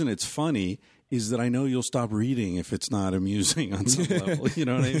 the reason it's funny is that I know you'll stop reading if it's not amusing on some level. You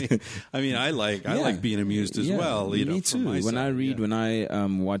know what I mean? I mean, I like being amused as well. You know, me too. When I read, when I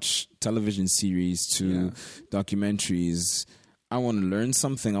watch television series to documentaries, I want to learn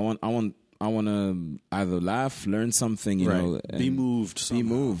something. I want to either laugh, learn something, you know, be moved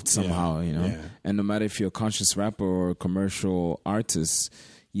somehow, you know. Yeah. And no matter if you're a conscious rapper or a commercial artist,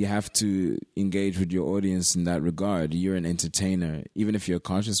 you have to engage with your audience in that regard. You're an entertainer. Even if you're a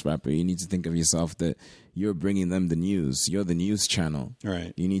conscious rapper, you need to think of yourself that you're bringing them the news. You're the news channel.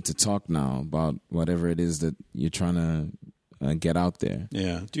 Right. You need to talk now about whatever it is that you're trying to get out there.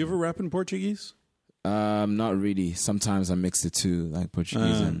 Yeah. Do you ever rap in Portuguese? Not really. Sometimes I mix the two, like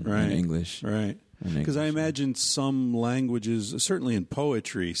Portuguese and English. Right. Because I imagine some languages, certainly in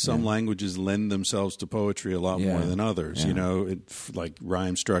poetry, some languages lend themselves to poetry a lot more than others. Yeah. You know, like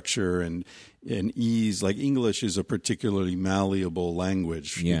rhyme structure and ease. Like English is a particularly malleable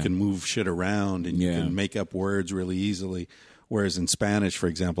language. Yeah. You can move shit around and you can make up words really easily. Whereas in Spanish, for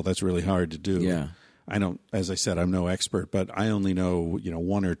example, that's really hard to do. Yeah. I don't, as I said, I'm no expert, but I only know, you know,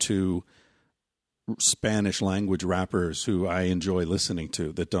 one or two Spanish language rappers who I enjoy listening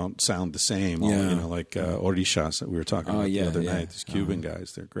to that don't sound the same. You know, like Orishas that we were talking about the other night. These Cuban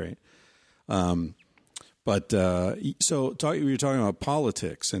guys, they're great. So we were talking about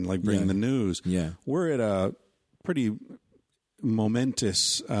politics and like bringing the news. Yeah. We're at a pretty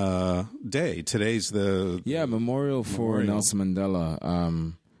momentous day. Today's the memorial for Nelson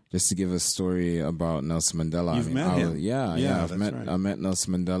Mandela. Just to give a story about Nelson Mandela. You've met him. I met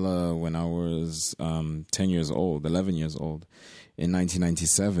Nelson Mandela when I was 11 years old in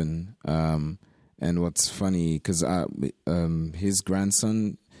 1997. And what's funny, because his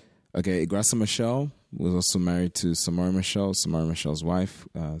grandson, Graça Machel, was also married to Samora Machel, Samora Machel's wife.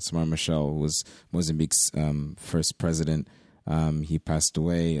 Samora Machel was Mozambique's first president. He passed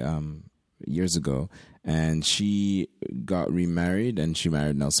away years ago. And she got remarried and she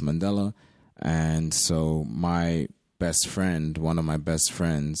married Nelson Mandela. And so my best friend, one of my best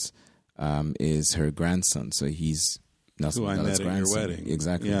friends, is her grandson. So he's Nelson Mandela's grandson. Who I met at your wedding.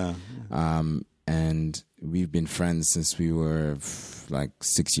 Exactly. Yeah. And we've been friends since we were like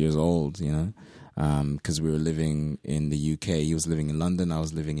 6 years old, you know, because we were living in the UK. He was living in London. I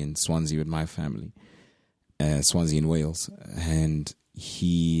was living in Swansea with my family, Swansea in Wales. And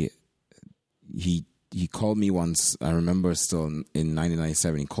he called me once. I remember still in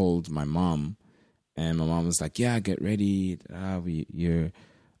 1997. He called my mom, and my mom was like, "Yeah, get ready. Your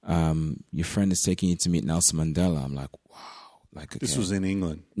friend is taking you to meet Nelson Mandela." I'm like, "Wow!" Like this was in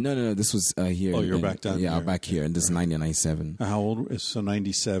England. No. This was here. Oh, you're back down. Yeah, here. Back here, and this is 1997. How old? So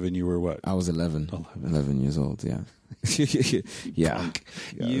 97. You were what? I was 11 years old. Yeah. Yeah. Punk.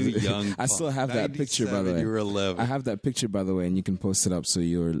 You young I still have that picture, by the way. You were 11. I have that picture, by the way, and you can post it up so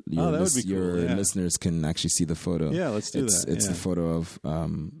your listeners can actually see the photo. Yeah, let's do that. It's the photo of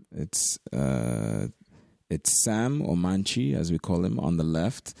it's Sam Omanchi, as we call him, on the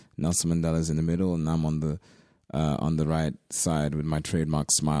left. Nelson Mandela's in the middle, and I'm on the right side with my trademark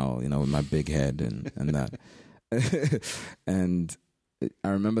smile, you know, with my big head and that. And I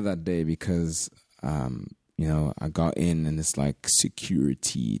remember that day because you know, I got in and it's like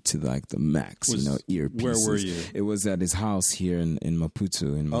security to like the max, earpieces. Where were you? It was at his house here in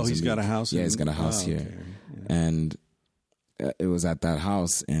Maputo. In Mozambique. He's got a house? Yeah, he's got a house here. Okay. Yeah. And it was at that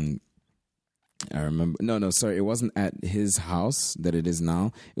house, and I remember, it wasn't at his house that it is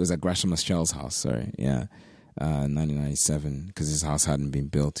now. It was at Graça Machel's house, 1997, because his house hadn't been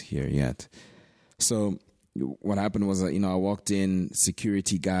built here yet. So what happened was that, I walked in,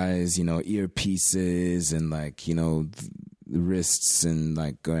 security guys, earpieces and the wrists and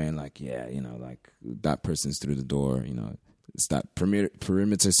going that person's through the door, it's that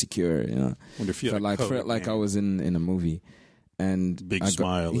perimeter secure, felt like I was in a movie. And big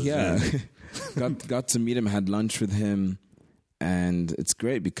smile. got to meet him, had lunch with him. And it's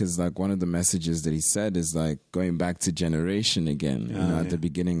great because one of the messages that he said is going back to generation again, at the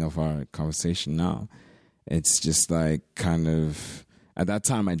beginning of our conversation now. It's just kind of, at that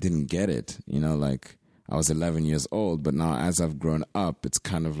time I didn't get it, I was 11 years old, but now as I've grown up, it's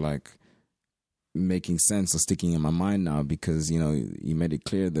kind of making sense or sticking in my mind now because, you made it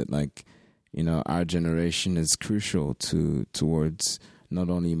clear that our generation is crucial towards not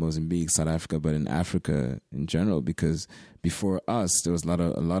only Mozambique, South Africa, but in Africa in general, because before us, there was a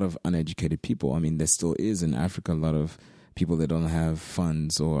lot of uneducated people. I mean, there still is in Africa a lot of people that don't have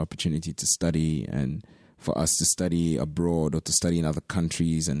funds or opportunity to study, and for us to study abroad or to study in other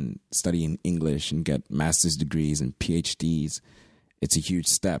countries and study in English and get master's degrees and PhDs, it's a huge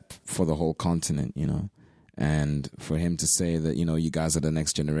step for the whole continent, And for him to say that, you guys are the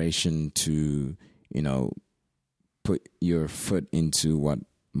next generation to, put your foot into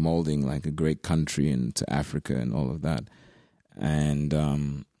molding a great country into Africa and all of that.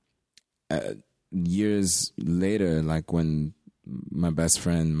 And years later, when my best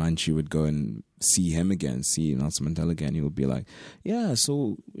friend Manchi would go and see Nelson Mandela again, he would be like, yeah,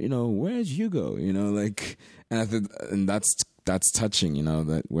 so where's Hugo, like, and that's touching,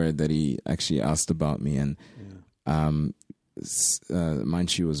 that he actually asked about me. And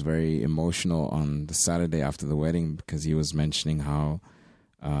Manchi was very emotional on the Saturday after the wedding, because he was mentioning how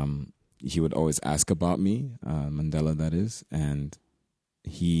he would always ask about me, Mandela that is, and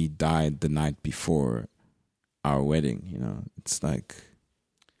he died the night before our wedding. It's like,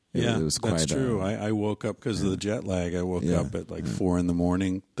 it was quite, that's true. I woke up because of the jet lag. I woke up at 4 a.m.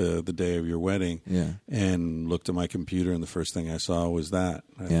 the day of your wedding, and looked at my computer, and the first thing I saw was that.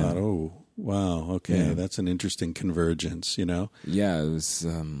 I thought, oh wow, okay, that's an interesting convergence. Yeah, it was.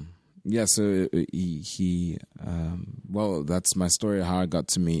 So he well, that's my story, how I got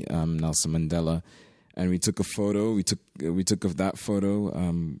to meet Nelson Mandela. And we took a photo. We took of that photo,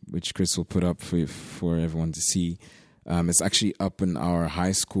 which Chris will put up for everyone to see. It's actually up in our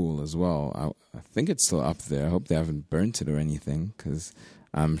high school as well. I think it's still up there. I hope they haven't burnt it or anything, because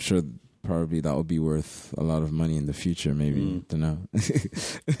I'm sure probably that will be worth a lot of money in the future. Maybe, don't know.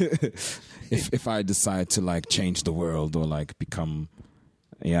 if I decide to change the world or become.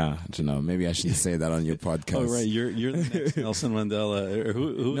 Yeah, I don't know. Maybe I shouldn't say that on your podcast. Oh, right. You're the next Nelson Mandela. Or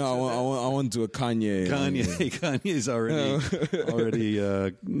who no, I want to do a Kanye. Kanye's already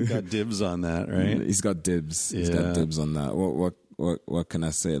got dibs on that, right? He's got dibs. Yeah. He's got dibs on that. What can I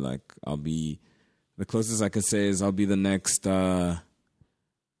say? I'll be, the closest I can say is I'll be the next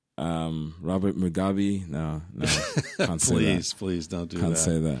Robert Mugabe. No, can't say that. Please don't do that. Can't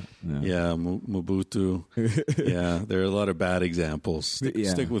say that. Yeah, Mobutu. Yeah, there are a lot of bad examples.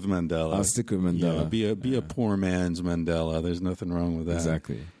 Stick with Mandela. I'll stick with Mandela. Be a poor man's Mandela. There's nothing wrong with that.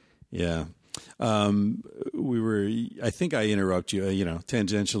 Exactly. Yeah. I think I interrupt you,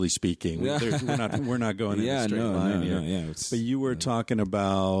 tangentially speaking. Yeah. We're not going in a straight line here. Yeah, but you were talking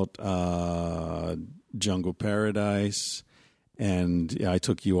about Jungle Paradise. And I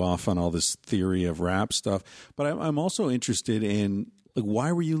took you off on all this theory of rap stuff. But I'm also interested in,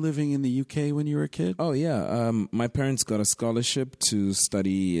 why were you living in the UK when you were a kid? Oh, yeah. My parents got a scholarship to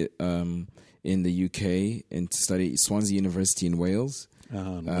study in the UK and to study Swansea University in Wales.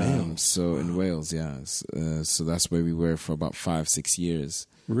 So in Wales, yeah. So that's where we were for about 5-6 years.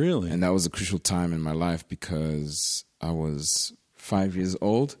 Really? And that was a crucial time in my life, because I was 5 years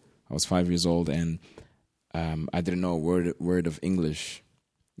old. And I didn't know a word of English.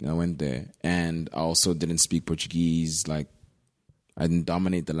 I went there, and I also didn't speak Portuguese. I didn't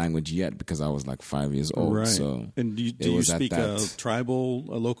dominate the language yet, because I was 5 years old. Right. So, and do you speak a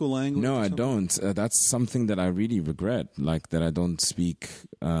local language? No, I don't. That's something that I really regret. That I don't speak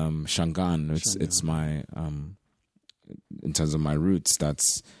Shangaan. It's my in terms of my roots.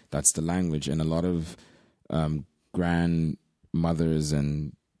 That's the language, and a lot of grandmothers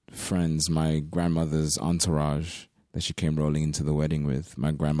and friends, my grandmother's entourage that she came rolling into the wedding with.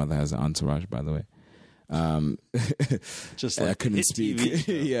 My grandmother has an entourage, by the way. Just like I couldn't speak.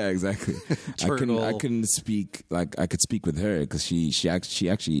 Yeah, exactly. I couldn't speak. I could speak with her because she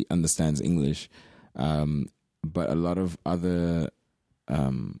actually understands English. But a lot of other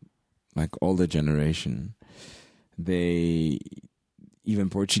older generation, they even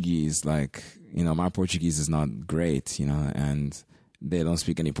Portuguese. My Portuguese is not great. And they don't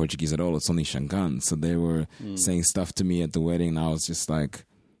speak any Portuguese at all. It's only Shangaan. So they were saying stuff to me at the wedding, and I was just the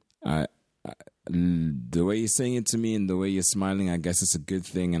way you're saying it to me and the way you're smiling, I guess it's a good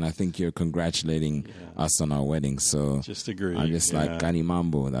thing, and I think you're congratulating us on our wedding. So just agree. I'm just Gani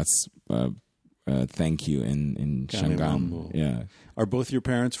Mambo. That's thank you in Shangaan. Yeah. Are both your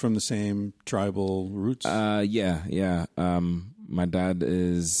parents from the same tribal roots? Yeah. My dad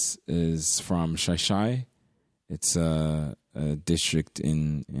is from Xai-Xai. It's a district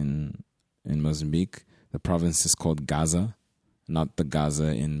in Mozambique. The province is called Gaza, not the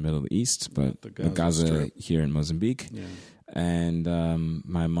Gaza in Middle East, but the Gaza here in Mozambique. Yeah. And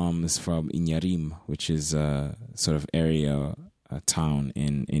my mom is from Inyarim, which is a sort of area, a town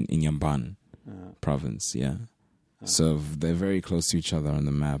in Inhambane province. Yeah. So they're very close to each other on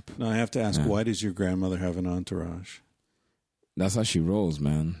the map. Now I have to ask, why does your grandmother have an entourage? That's how she rolls,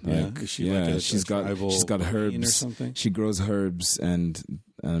 man. She's got herbs. Or something? She grows herbs, and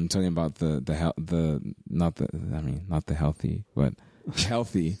I'm talking about the not the healthy, but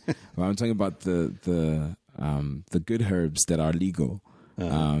healthy. Well, I'm talking about the good herbs that are legal.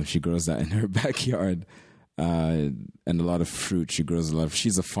 She grows that in her backyard, and a lot of fruit. She grows a lot.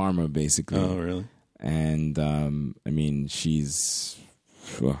 She's a farmer, basically. Oh, really? And she's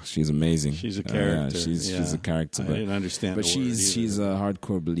amazing. She's a character. She's a character. But, I didn't understand. But she's a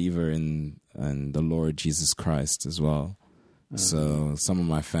hardcore believer in the Lord Jesus Christ as well. So some of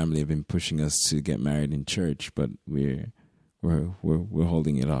my family have been pushing us to get married in church, but we're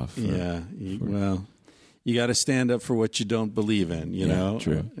holding it off. Well, you got to stand up for what you don't believe in, you know,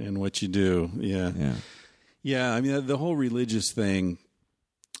 true. And what you do. Yeah. I mean, the whole religious thing.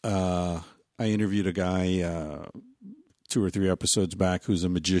 I interviewed a guy 2 or 3 episodes back who's a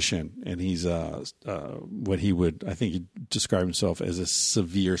magician, and he's what he would, I think, he'd describe himself as a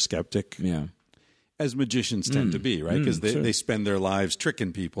severe skeptic. Yeah. As magicians tend to be, right? Because they spend their lives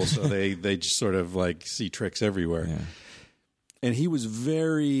tricking people, so they just sort of like see tricks everywhere. Yeah. And he was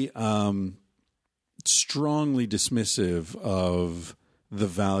very strongly dismissive of the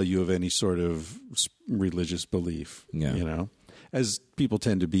value of any sort of religious belief, you know, as people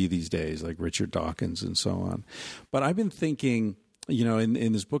tend to be these days, like Richard Dawkins and so on. But I've been thinking, you know,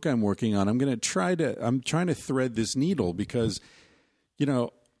 in this book I'm working on, I'm trying to thread this needle because, you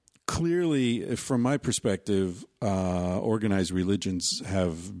know, clearly, from my perspective, organized religions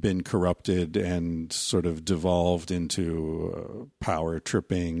have been corrupted and sort of devolved into power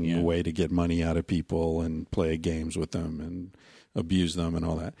tripping way to get money out of people and play games with them and abuse them and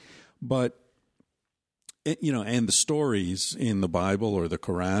all that. But, you know, and the stories in the Bible or the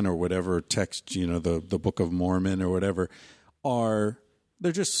Quran or whatever text, you know, the Book of Mormon or whatever,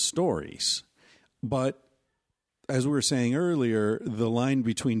 they're just stories. But as we were saying earlier, the line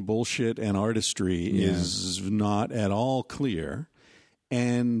between bullshit and artistry is not at all clear.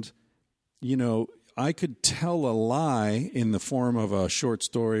 And, you know, I could tell a lie in the form of a short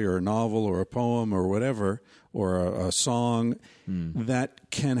story or a novel or a poem or whatever, or a song that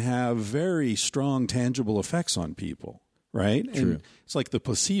can have very strong, tangible effects on people. Right? True. And it's like the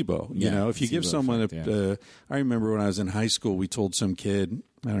placebo, you know, if you give someone I remember when I was in high school, we told some kid,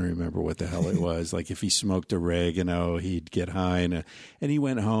 I don't remember what the hell it was, like if he smoked oregano, he'd get high. And he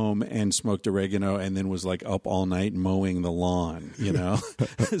went home and smoked oregano and then was like up all night mowing the lawn, you know?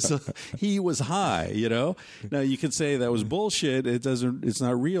 So he was high, you know? Now you could say that was bullshit. It's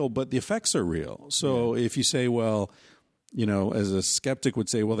not real, but the effects are real. So if you say, well, you know, as a skeptic would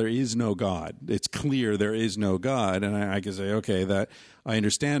say, well, there is no God. It's clear there is no God. And I can say, okay, that I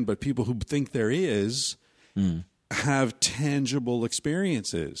understand. But people who think there is have tangible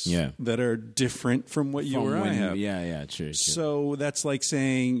experiences that are different from what you or I have. Yeah, true. So that's like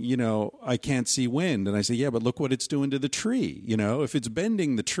saying, you know, I can't see wind. And I say, yeah, but look what it's doing to the tree. You know, if it's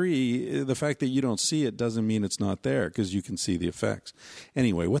bending the tree, the fact that you don't see it doesn't mean it's not there because you can see the effects.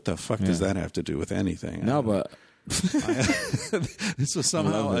 Anyway, what the fuck does that have to do with anything? No, but this was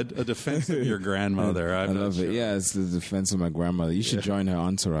somehow a defense of your grandmother. I love it. Yeah, it's the defense of my grandmother. You should join her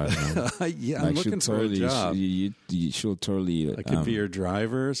entourage. Yeah, I'm looking for a job. She'll totally. I could be your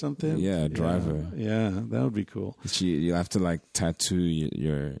driver or something. Yeah, driver. Yeah, that would be cool. You have to like tattoo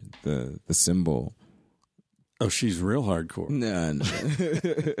the symbol. Oh, she's real hardcore. No.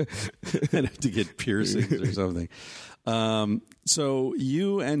 I'd have to get piercings or something. So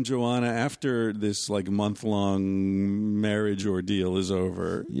you and Joanna, after this like month-long marriage ordeal is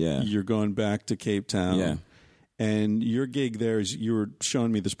over, you're going back to Cape Town. Yeah. And your gig there is, you were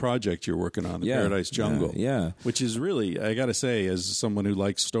showing me this project you're working on, the Paradise Jungle. Yeah. Which is really, I got to say, as someone who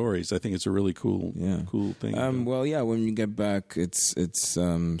likes stories, I think it's a really cool thing. Well, yeah, when you get back, it's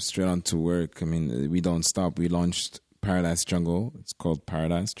straight on to work. I mean, we don't stop. We launched Paradise Jungle. It's called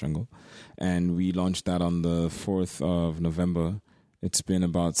Paradise Jungle. And we launched that on the 4th of November. It's been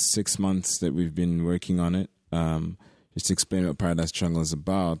about 6 months that we've been working on it. Just to explain what Paradise Jungle is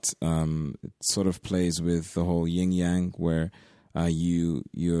about, it sort of plays with the whole yin-yang where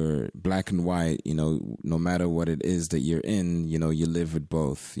you're black and white, you know, no matter what it is that you're in, you know, you live with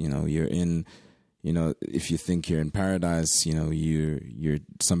both. You know, you're in, you know, if you think you're in paradise, you know, you're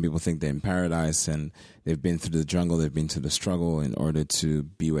some people think they're in paradise and they've been through the jungle, they've been through the struggle in order to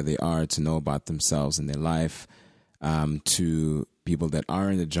be where they are, to know about themselves and their life, to people that are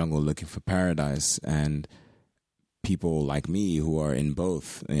in the jungle looking for paradise, and people like me who are in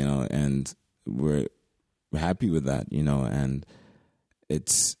both, you know, and we're happy with that, you know, and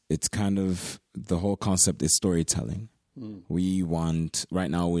it's kind of, the whole concept is storytelling. We want,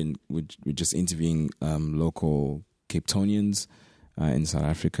 right now we're just interviewing local Cape Townians in South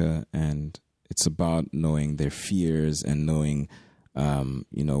Africa, and it's about knowing their fears and knowing,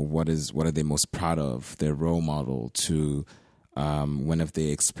 you know, what are they most proud of, their role model, to when have they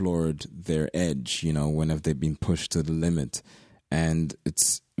explored their edge, you know, when have they been pushed to the limit. And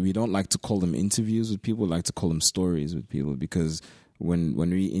we don't like to call them interviews with people, we like to call them stories with people, because when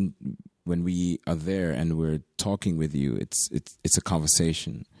we are there and we're talking with you, it's a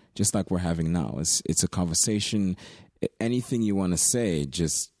conversation, just like we're having now. It's a conversation anything you want to say,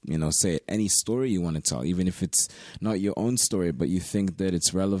 just, say it. Any story you want to tell, even if it's not your own story, but you think that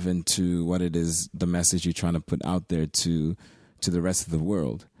it's relevant to what it is, the message you're trying to put out there to the rest of the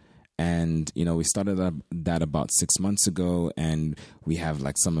world. And, we started that about 6 months ago, and we have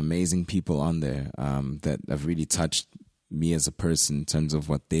like some amazing people on there that have really touched me as a person in terms of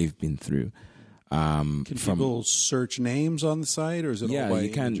what they've been through. Can people search names on the site, or is it all by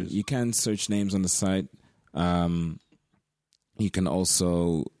images? You can search names on the site. You can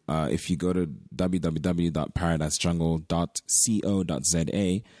also, if you go to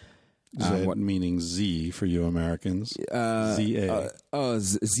www.paradisejungle.co.za, Z meaning Z for you Americans. ZA.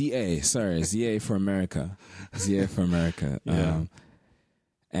 ZA. Sorry, ZA for America. ZA for America. Yeah.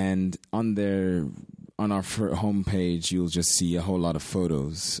 And on there, on our homepage, you'll just see a whole lot of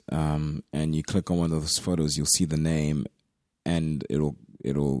photos. And you click on one of those photos, you'll see the name, and it'll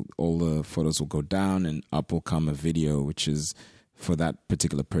all the photos will go down, and up will come a video, which is for that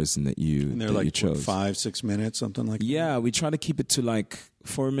particular person that you chose. 5-6 minutes, something like that. Yeah, we try to keep it to like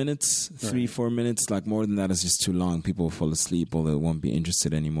 4 minutes, 3-4 minutes. Like more than that is just too long. People will fall asleep or they won't be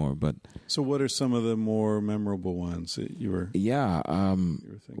interested anymore. But so, what are some of the more memorable ones that you were? Yeah,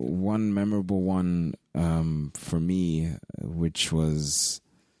 one memorable one for me, which was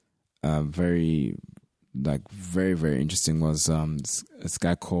very, very interesting, was this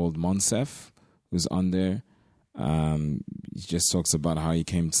guy called Monsef, who's on there. He just talks about how he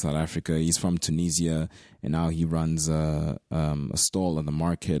came to South Africa. He's from Tunisia, and now he runs a stall at the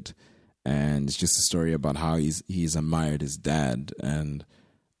market. And it's just a story about how he's admired his dad and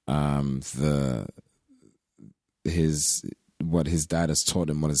what his dad has taught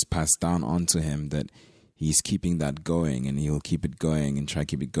him, what has passed down onto him, that he's keeping that going, and he'll keep it going and try to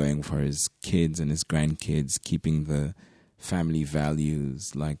keep it going for his kids and his grandkids, keeping the family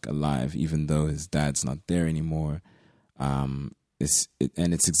values alive, even though his dad's not there anymore. It's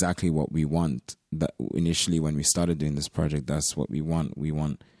exactly what we want. That initially, when we started doing this project, that's what we want. We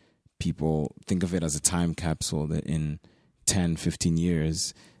want people, think of it as a time capsule, that in 10, 15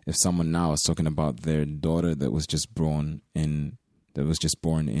 years, if someone now is talking about their daughter that was just born in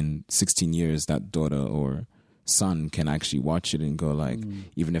 16 years, that daughter or son can actually watch it and go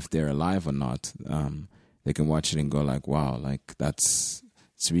even if they're alive or not, they can watch it and go wow, it's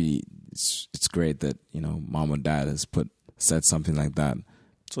great that, mom or dad has said something like that.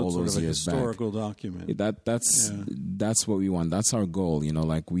 So it's sort of a historical document. That's what we want. That's our goal. There's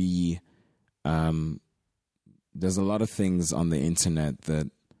a lot of things on the internet that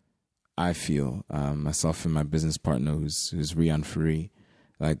I feel, myself and my business partner, who's Rian Fari,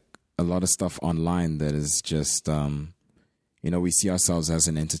 a lot of stuff online that is just, we see ourselves as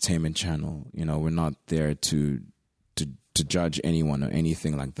an entertainment channel. We're not there to judge anyone or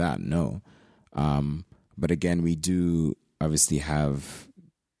anything like that. No. But again, we do obviously have,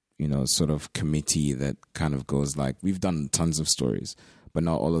 sort of committee that kind of goes we've done tons of stories, but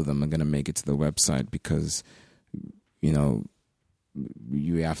not all of them are going to make it to the website because, you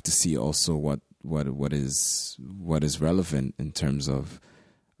have to see also what is relevant in terms of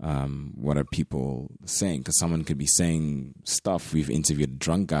what are people saying, because someone could be saying stuff. We've interviewed a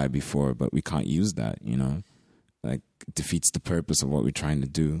drunk guy before, but we can't use that, it defeats the purpose of what we're trying to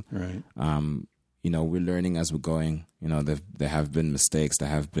do. Right. We're learning as we're going. There have been mistakes, there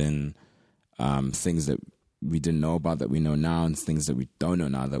have been things that we didn't know about that we know now, and things that we don't know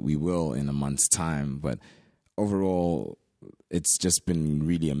now that we will in a month's time. But overall, it's just been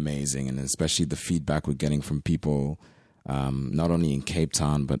really amazing, and especially the feedback we're getting from people, not only in Cape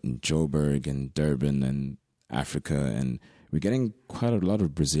Town, but in Joburg and Durban and Africa. And we're getting quite a lot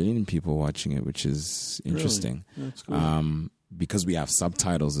of Brazilian people watching it, which is interesting. Really? That's cool. Because we have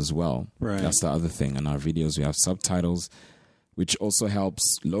subtitles as well. Right. That's the other thing. In our videos, we have subtitles, which also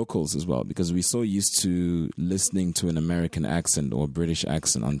helps locals as well, because we're so used to listening to an American accent or British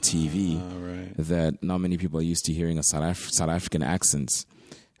accent on TV that not many people are used to hearing a South African accents.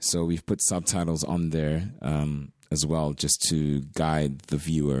 So we've put subtitles on there as well, just to guide the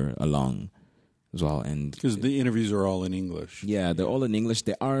viewer along as well. And because the interviews are all in English. Yeah, they're all in English.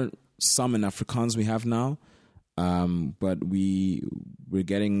 There are some in Afrikaans we have now. But we're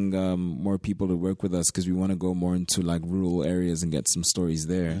getting more people to work with us because we want to go more into rural areas and get some stories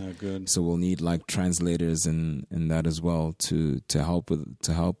there. Yeah, good. So we'll need translators and that as well to help us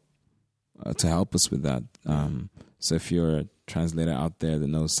with that. So if you're a translator out there that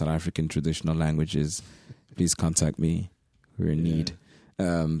knows South African traditional languages, please contact me. We're in need.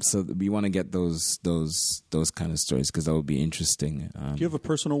 So we want to get those kind of stories because that would be interesting. Do you have a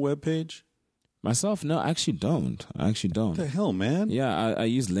personal webpage? Myself? No, I actually don't. What the hell, man? Yeah, I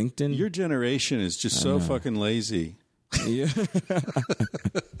use LinkedIn. Your generation is just so fucking lazy. Yeah.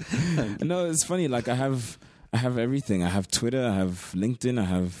 No, it's funny. Like I have everything. I have Twitter. I have LinkedIn. I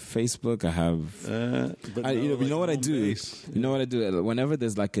have Facebook. I have. You know what I do? Base. You know what I do? Whenever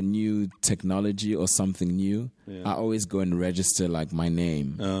there's like a new technology or something new, I always go and register like my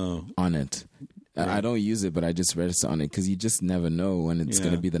name on it. I don't use it, but I just register on it because you just never know when it's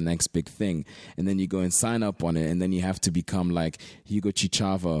going to be the next big thing. And then you go and sign up on it, and then you have to become like Hugo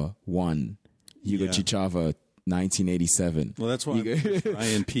Chichava 1, Hugo Chichava 1987. Well, that's why I'm Chris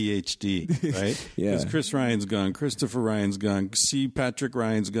Ryan PhD, right? Yeah. Because Chris Ryan's gone, Christopher Ryan's gone, C. Patrick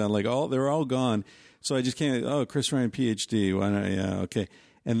Ryan's gone. Like they're all gone. So I just can't. Oh, Chris Ryan PhD. Why not? Yeah, okay.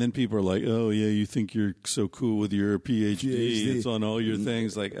 And then people are like, "Oh, yeah, you think you're so cool with your PhD? It's on all your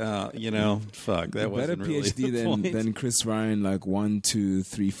things." Like, fuck, that wasn't really the point. than Chris Ryan, like 1, 2,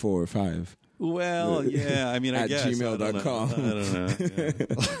 3, 4, 5. Well, yeah, I mean, I at guess gmail.com. I don't know.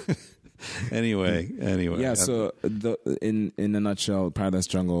 Yeah. Anyway. Yeah. So, in a nutshell, Paradise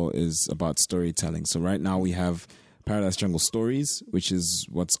Jungle is about storytelling. So right now we have Paradise Jungle Stories, which is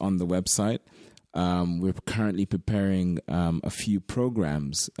what's on the website. We're currently preparing a few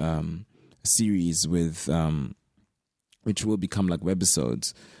programs, series with which will become like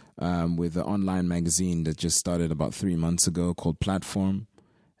webisodes with an online magazine that just started about 3 months ago called Platform,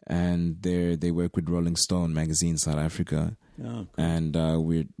 and they work with Rolling Stone magazine South Africa. Oh, cool. And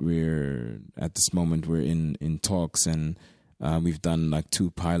we're at this moment we're in talks, and we've done like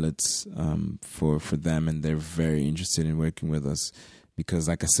 2 pilots for them, and they're very interested in working with us. Because,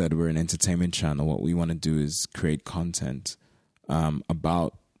 like I said, we're an entertainment channel. What we want to do is create content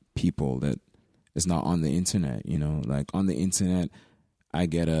about people that is not on the internet. You know, like on the internet, I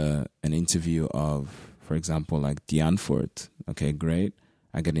get an interview of, for example, like Diane Fort. Okay, great.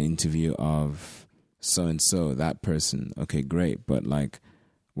 I get an interview of so and so, that person. Okay, great. But like,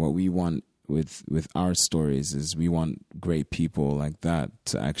 what we want with our stories is we want great people like that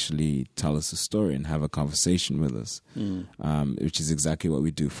to actually tell us a story and have a conversation with us, which is exactly what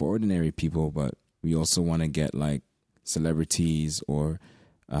we do for ordinary people. But we also want to get like celebrities or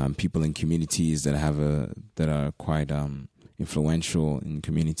people in communities that are quite influential in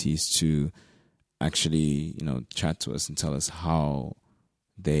communities to actually, you know, chat to us and tell us how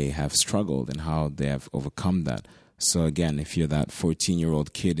they have struggled and how they have overcome that. So again, if you're that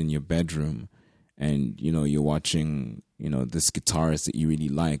 14-year-old kid in your bedroom and, you know, you're watching, you know, this guitarist that you really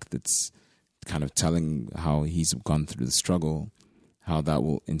like that's kind of telling how he's gone through the struggle, how that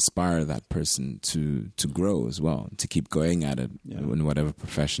will inspire that person to grow as well, to keep going at it in whatever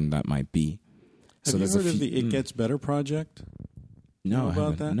profession that might be. Have you heard of the It Gets Better project? No, I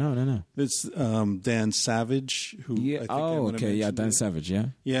about that? No. It's Dan Savage. Who yeah. Dan Savage. Yeah.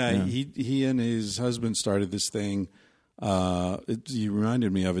 He and his husband started this thing. You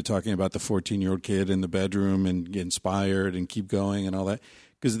reminded me of it, talking about the 14-year-old kid in the bedroom and get inspired and keep going and all that.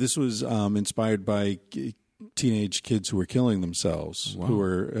 Because this was inspired by teenage kids who were killing themselves, who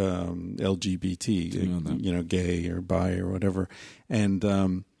were LGBT, you know, gay or bi or whatever,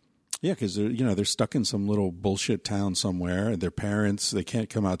 and. Yeah, because they're stuck in some little bullshit town somewhere. Their parents, they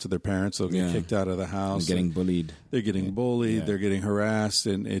can't come out to their parents. They'll get kicked out of the house. They're getting bullied. They're getting bullied. Yeah. They're getting harassed,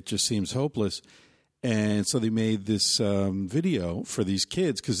 and it just seems hopeless. And so they made this video for these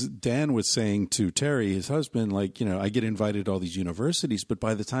kids, because Dan was saying to Terry, his husband, like, you know, I get invited to all these universities, but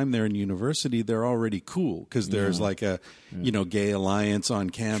by the time they're in university, they're already cool because there's like a, you know, gay alliance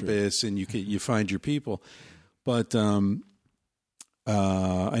on campus, and you find your people. But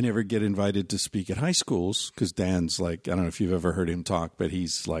I never get invited to speak at high schools because Dan's like, I don't know if you've ever heard him talk, but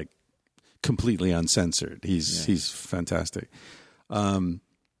he's like completely uncensored. He's fantastic. And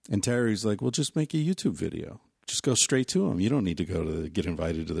Terry's like, well, just make a YouTube video. Just go straight to them. You don't need to get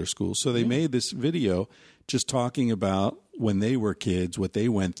invited to their school. So they made this video just talking about when they were kids, what they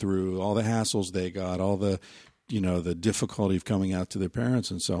went through, all the hassles they got, all the, you know, the difficulty of coming out to their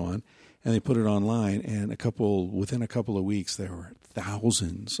parents and so on. And they put it online, and within a couple of weeks, there were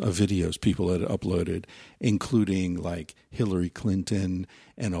thousands of videos people had uploaded, including like Hillary Clinton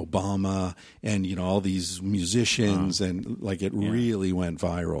and Obama and, you know, all these musicians, and like it really went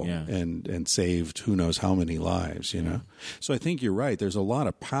viral and saved who knows how many lives, you know? So I think you're right. There's a lot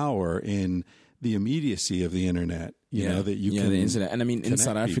of power in the immediacy of the internet. You know, that you can the internet. And I mean, in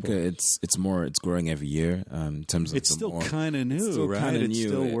South Africa, people. it's growing every year in terms of it's still kind of new, right? It's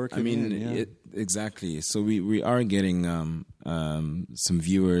still working. I mean, exactly. So we are getting some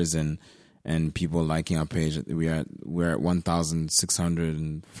viewers and people liking our page. We're at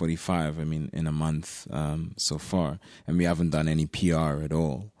 1,645. I mean, in a month so far, and we haven't done any PR at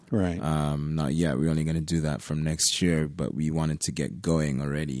all. Right. Not yet. We're only going to do that from next year, but we wanted to get going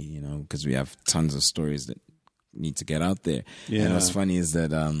already, you know, because we have tons of stories that need to get out there. Yeah. And what's funny is that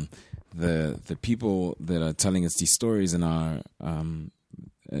the people that are telling us these stories and are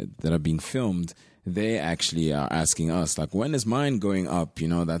that are being filmed, they actually are asking us, like, when is mine going up?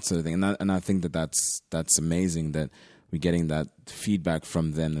 That sort of thing. And I think that's amazing that we're getting that feedback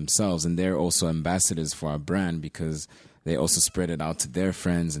from them themselves, and they're also ambassadors for our brand because they also spread it out to their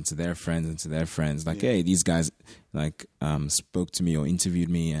friends and to their friends and to their friends. Like, hey, these guys spoke to me or interviewed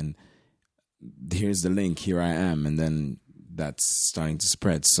me, and here's the link. Here I am, and then that's starting to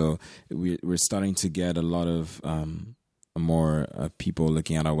spread. So we're starting to get a lot of more people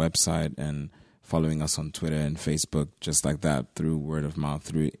looking at our website and following us on Twitter and Facebook, just like that, through word of mouth,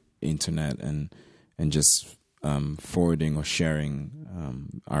 through internet, and just forwarding or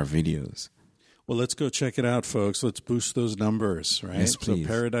sharing our videos. Well, let's go check it out, folks. Let's boost those numbers, right? Yes, please.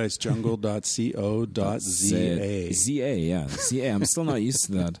 So paradisejungle.co.za. ZA, yeah. ZA. I'm still not used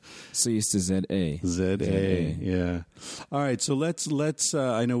to that. So used to ZA. ZA, yeah. All right, so let's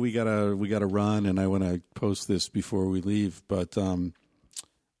I know we gotta run, and I want to post this before we leave, but I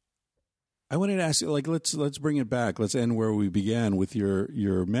wanted to ask you, like, let's bring it back. Let's end where we began with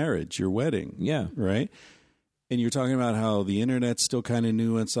your marriage, your wedding. Yeah. Right? And you're talking about how the internet's still kind of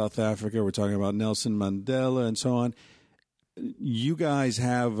new in South Africa. We're talking about Nelson Mandela and so on. You guys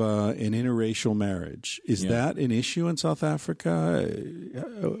have an interracial marriage. Is that an issue in South Africa?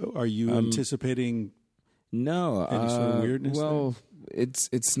 Are you anticipating no any sort of weirdness? Well,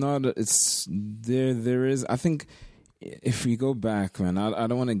 it's not. It's there is. I think if we go back, man, I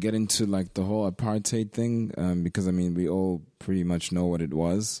don't want to get into like the whole apartheid thing because I mean we all pretty much know what it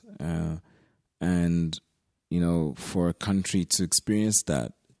was, and for a country to experience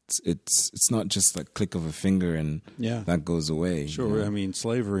that, it's not just like click of a finger and that goes away. Sure. I mean,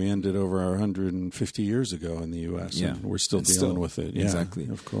 slavery ended over 150 years ago in the U.S. and we're still dealing with it. Yeah, exactly.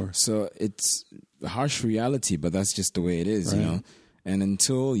 Of course. So it's a harsh reality, but that's just the way it is, And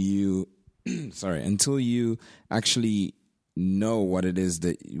until you, until you actually know what it is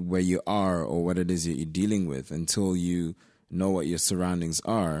where you are or what it is that you're dealing with, until you know what your surroundings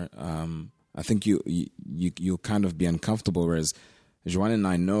are, I think you'll kind of be uncomfortable. Whereas Joanne and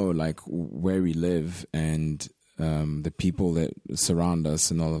I know like where we live and the people that surround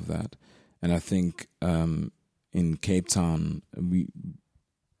us and all of that. And I think in Cape Town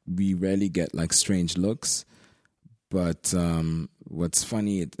we rarely get like strange looks. But what's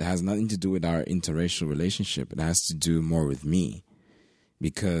funny, it has nothing to do with our interracial relationship. It has to do more with me,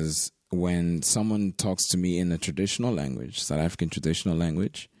 because when someone talks to me in a traditional language, South African traditional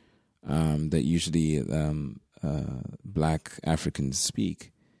language, that usually Black Africans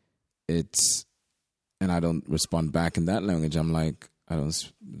speak, and I don't respond back in that language. I'm like, I don't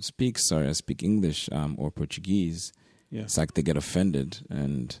speak. Sorry, I speak English or Portuguese. Yeah. It's like they get offended,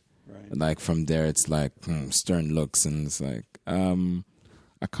 and like from there, it's like stern looks, and it's like I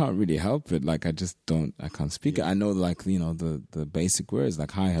can't really help it. Like I can't speak it. I know like the basic words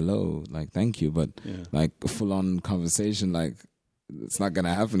like hi, hello, like thank you, but like a full on conversation like. It's not going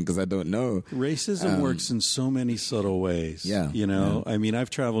to happen because I don't know. Racism works in so many subtle ways. Yeah. I mean, I've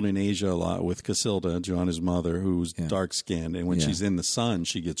traveled in Asia a lot with Casilda, Joanna's mother, who's dark-skinned. And when she's in the sun,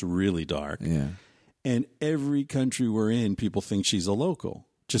 she gets really dark. Yeah. And every country we're in, people think she's a local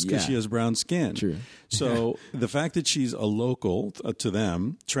just because she has brown skin. True. So the fact that she's a local to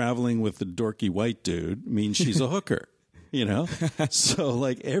them, traveling with the dorky white dude, means she's a hooker. So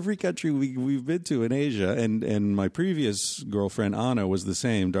like every country we've been to in Asia, and my previous girlfriend Anna was the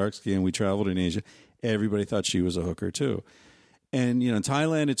same, dark skin. We traveled in Asia. Everybody thought she was a hooker too. And in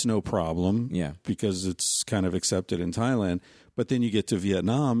Thailand, it's no problem, because it's kind of accepted in Thailand. But then you get to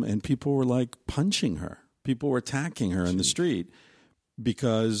Vietnam, and people were like punching her. People were attacking her in the street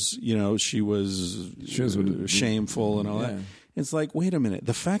because she was shameful and all that. It's like, wait a minute,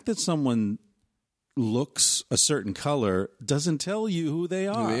 the fact that someone looks a certain color doesn't tell you who they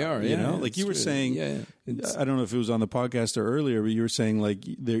are. Like you were saying, I don't know if it was on the podcast or earlier, but you were saying like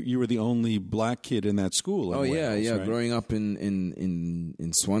you were the only black kid in that school. Oh yeah, Wales, right? Growing up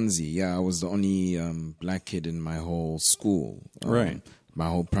in Swansea, I was the only black kid in my whole school, my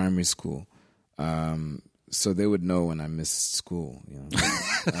whole primary school. So they would know when I missed school.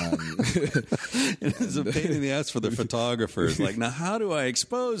 It's a pain in the ass for the photographers. Like, now how do I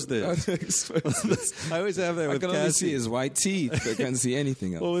expose this? I always have that with Cassie. I can only see his white teeth. I can't see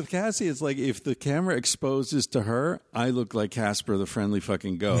anything else. Well, with Cassie, it's like if the camera exposes to her, I look like Casper the Friendly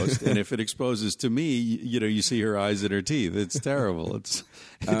Fucking Ghost. And if it exposes to me, you see her eyes and her teeth. It's terrible. It's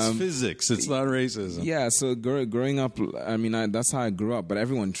physics. It's not racism. Yeah, so growing up, I mean, that's how I grew up. But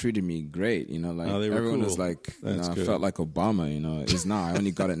everyone treated me great. Like they were everyone cool. was like, That's I good. felt like Obama, It's now. I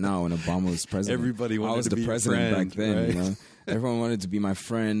only got it now when Obama was president. Everybody wanted I was to the be your president friend, back then, right? Everyone wanted to be my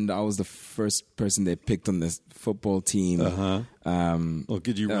friend. I was the first person they picked on this football team. Well,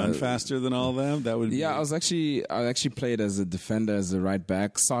 could you run faster than all of them? That would be Yeah, I actually played as a defender, as a right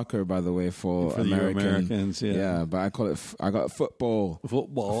back. Soccer, by the way, for the Americans. Yeah. but I call it. I got football.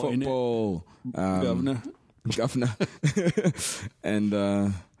 Football. Governor,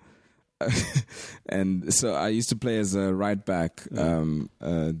 and so I used to play as a right back,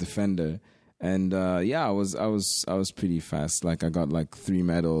 defender. And I was pretty fast. Like I got like 3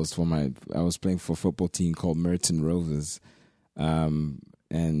 medals I was playing for a football team called Merton Rovers, and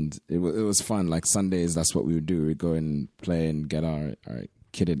it was fun. Like Sundays, that's what we would do. We'd go and play and get our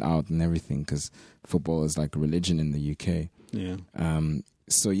kitted out and everything, because football is like a religion in the UK. Yeah.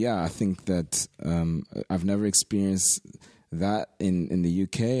 So I think that I've never experienced that in the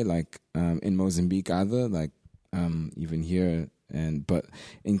UK, like in Mozambique either. Like even here. But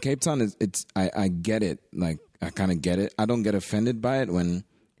in Cape Town, I get it. Like I kind of get it. I don't get offended by it when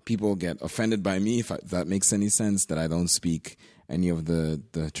people get offended by me. If that makes any sense, that I don't speak any of the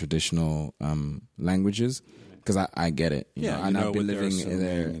traditional languages, because I get it. And I've been living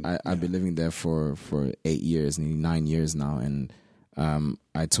there. I've been living there for 8 years, nearly 9 years now, and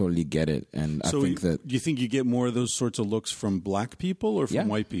I totally get it. And So I think that do you think you get more of those sorts of looks from black people or from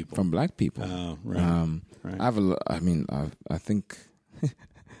white people? from black people. Oh, right. Right. I think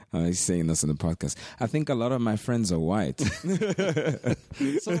he's saying this in the podcast. I think a lot of my friends are white.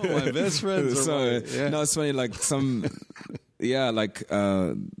 Some of my best friends are white. Yeah. No, it's funny. Like some, like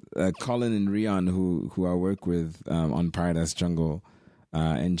Colin and Rian, who I work with on Paradise Jungle,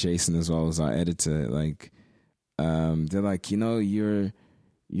 and Jason as well as our editor. Like, they're like, you're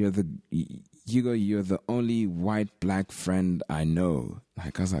the only white black friend I know.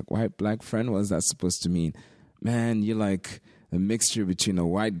 Like I was like, white black friend? What is that supposed to mean? Man, you're like a mixture between a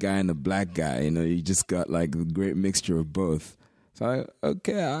white guy and a black guy. You just got like a great mixture of both. So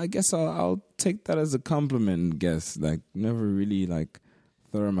I guess I'll take that as a compliment. Guess like never really like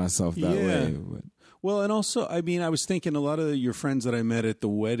thought of myself that way. But. Well, and also, I was thinking a lot of your friends that I met at the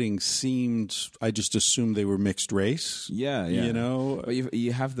wedding I just assumed they were mixed race. Yeah. But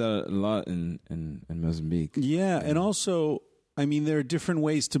you have that a lot in Mozambique. Yeah, and also, there are different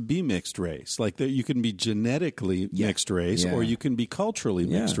ways to be mixed race. Like you can be genetically mixed race, or you can be culturally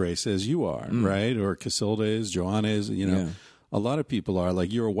mixed race, as you are, right? Or Casilda is, Joanna is. A lot of people are.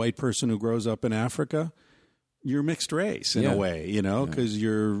 Like you're a white person who grows up in Africa. You're mixed race in a way, because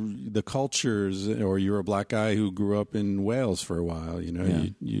you're the cultures, or you're a black guy who grew up in Wales for a while,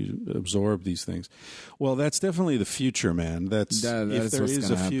 you absorb these things. Well, that's definitely the future, man. If there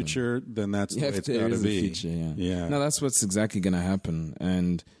is a future, then that's the way it's got to be. Future, yeah. No, that's what's exactly going to happen.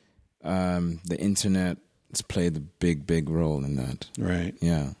 And the internet has played a big, big role in that. Right.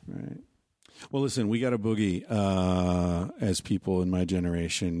 Yeah. Right. Well, listen, we got a boogie, as people in my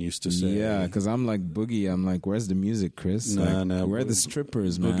generation used to say. Yeah, because I'm like boogie. I'm like, where's the music, Chris? No. Where are the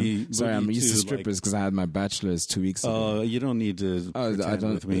strippers, man? Sorry, I'm used to strippers because I had my bachelor's 2 weeks ago. Oh, you don't need to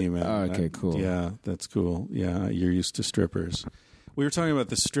pretend with me, man. Oh, okay, cool. Yeah, that's cool. Yeah, you're used to strippers. We were talking about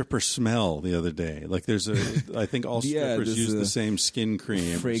the stripper smell the other day. Like I think all strippers use the same skin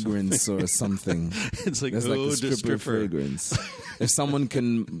cream. Fragrance or something. It's like, there's like a stripper fragrance. If someone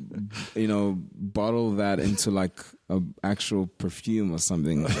can, bottle that into like an actual perfume or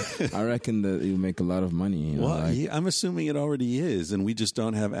something, I reckon that you'll make a lot of money. I'm assuming it already is, and we just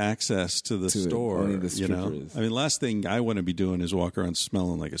don't have access to the store. Only the strippers. Last thing I want to be doing is walk around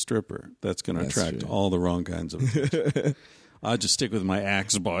smelling like a stripper. That's going to attract all the wrong kinds of attention. I'll just stick with my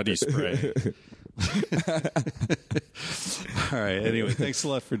Axe body spray. All right. Anyway, thanks a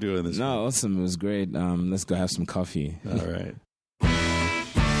lot for doing this. No, awesome. It was great. Let's go have some coffee. All right.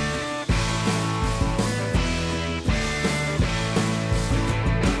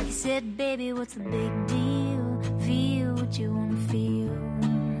 He said, baby, what's the big deal? Feel what you want to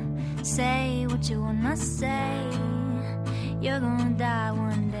feel. Say what you want to say. You're gonna die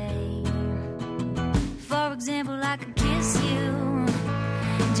one day. For example, I could kiss you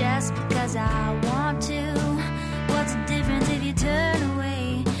just because I want to. What's the difference if you turn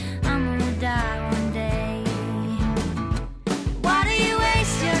away? I'm gonna die one day. Why do you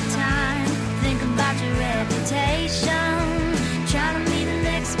waste your time thinking about your reputation? Trying to meet an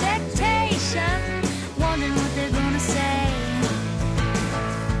expectation, wondering what they're gonna say.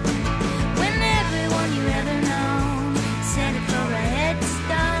 When everyone you ever know said it for a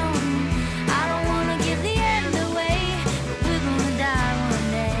headstone. I don't wanna give the end away, but we're gonna die one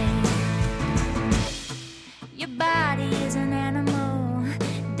day.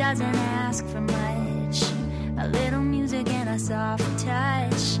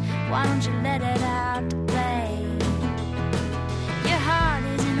 Why don't you let it out to play? Your heart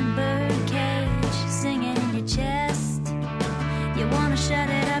is in a bird cage, singing in your chest. You wanna shut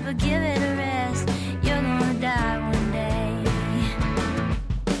it up or give it a rest. You're gonna die one day.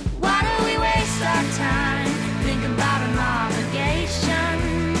 Why do we waste our time thinking about an obligation,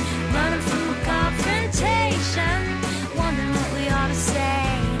 running from a confrontation, wondering what we ought to say,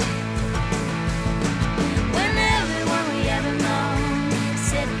 when everyone we ever known is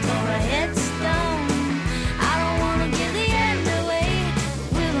sitting for a headstone? I don't wanna give the end away,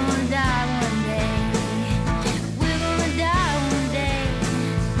 but we're gonna die one day. We're gonna die one day.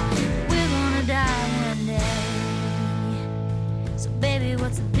 We're gonna die one day. So baby,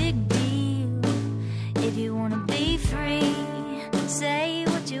 what's the big deal? If you wanna be free, say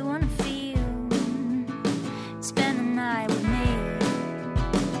what you wanna feel. Spend the night with me.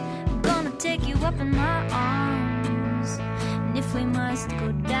 I'm gonna take you up in my arms. And if we must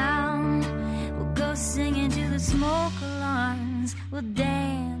go down, we'll go singing to the smoke alarms. We'll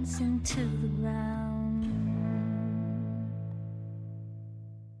dance into the ground.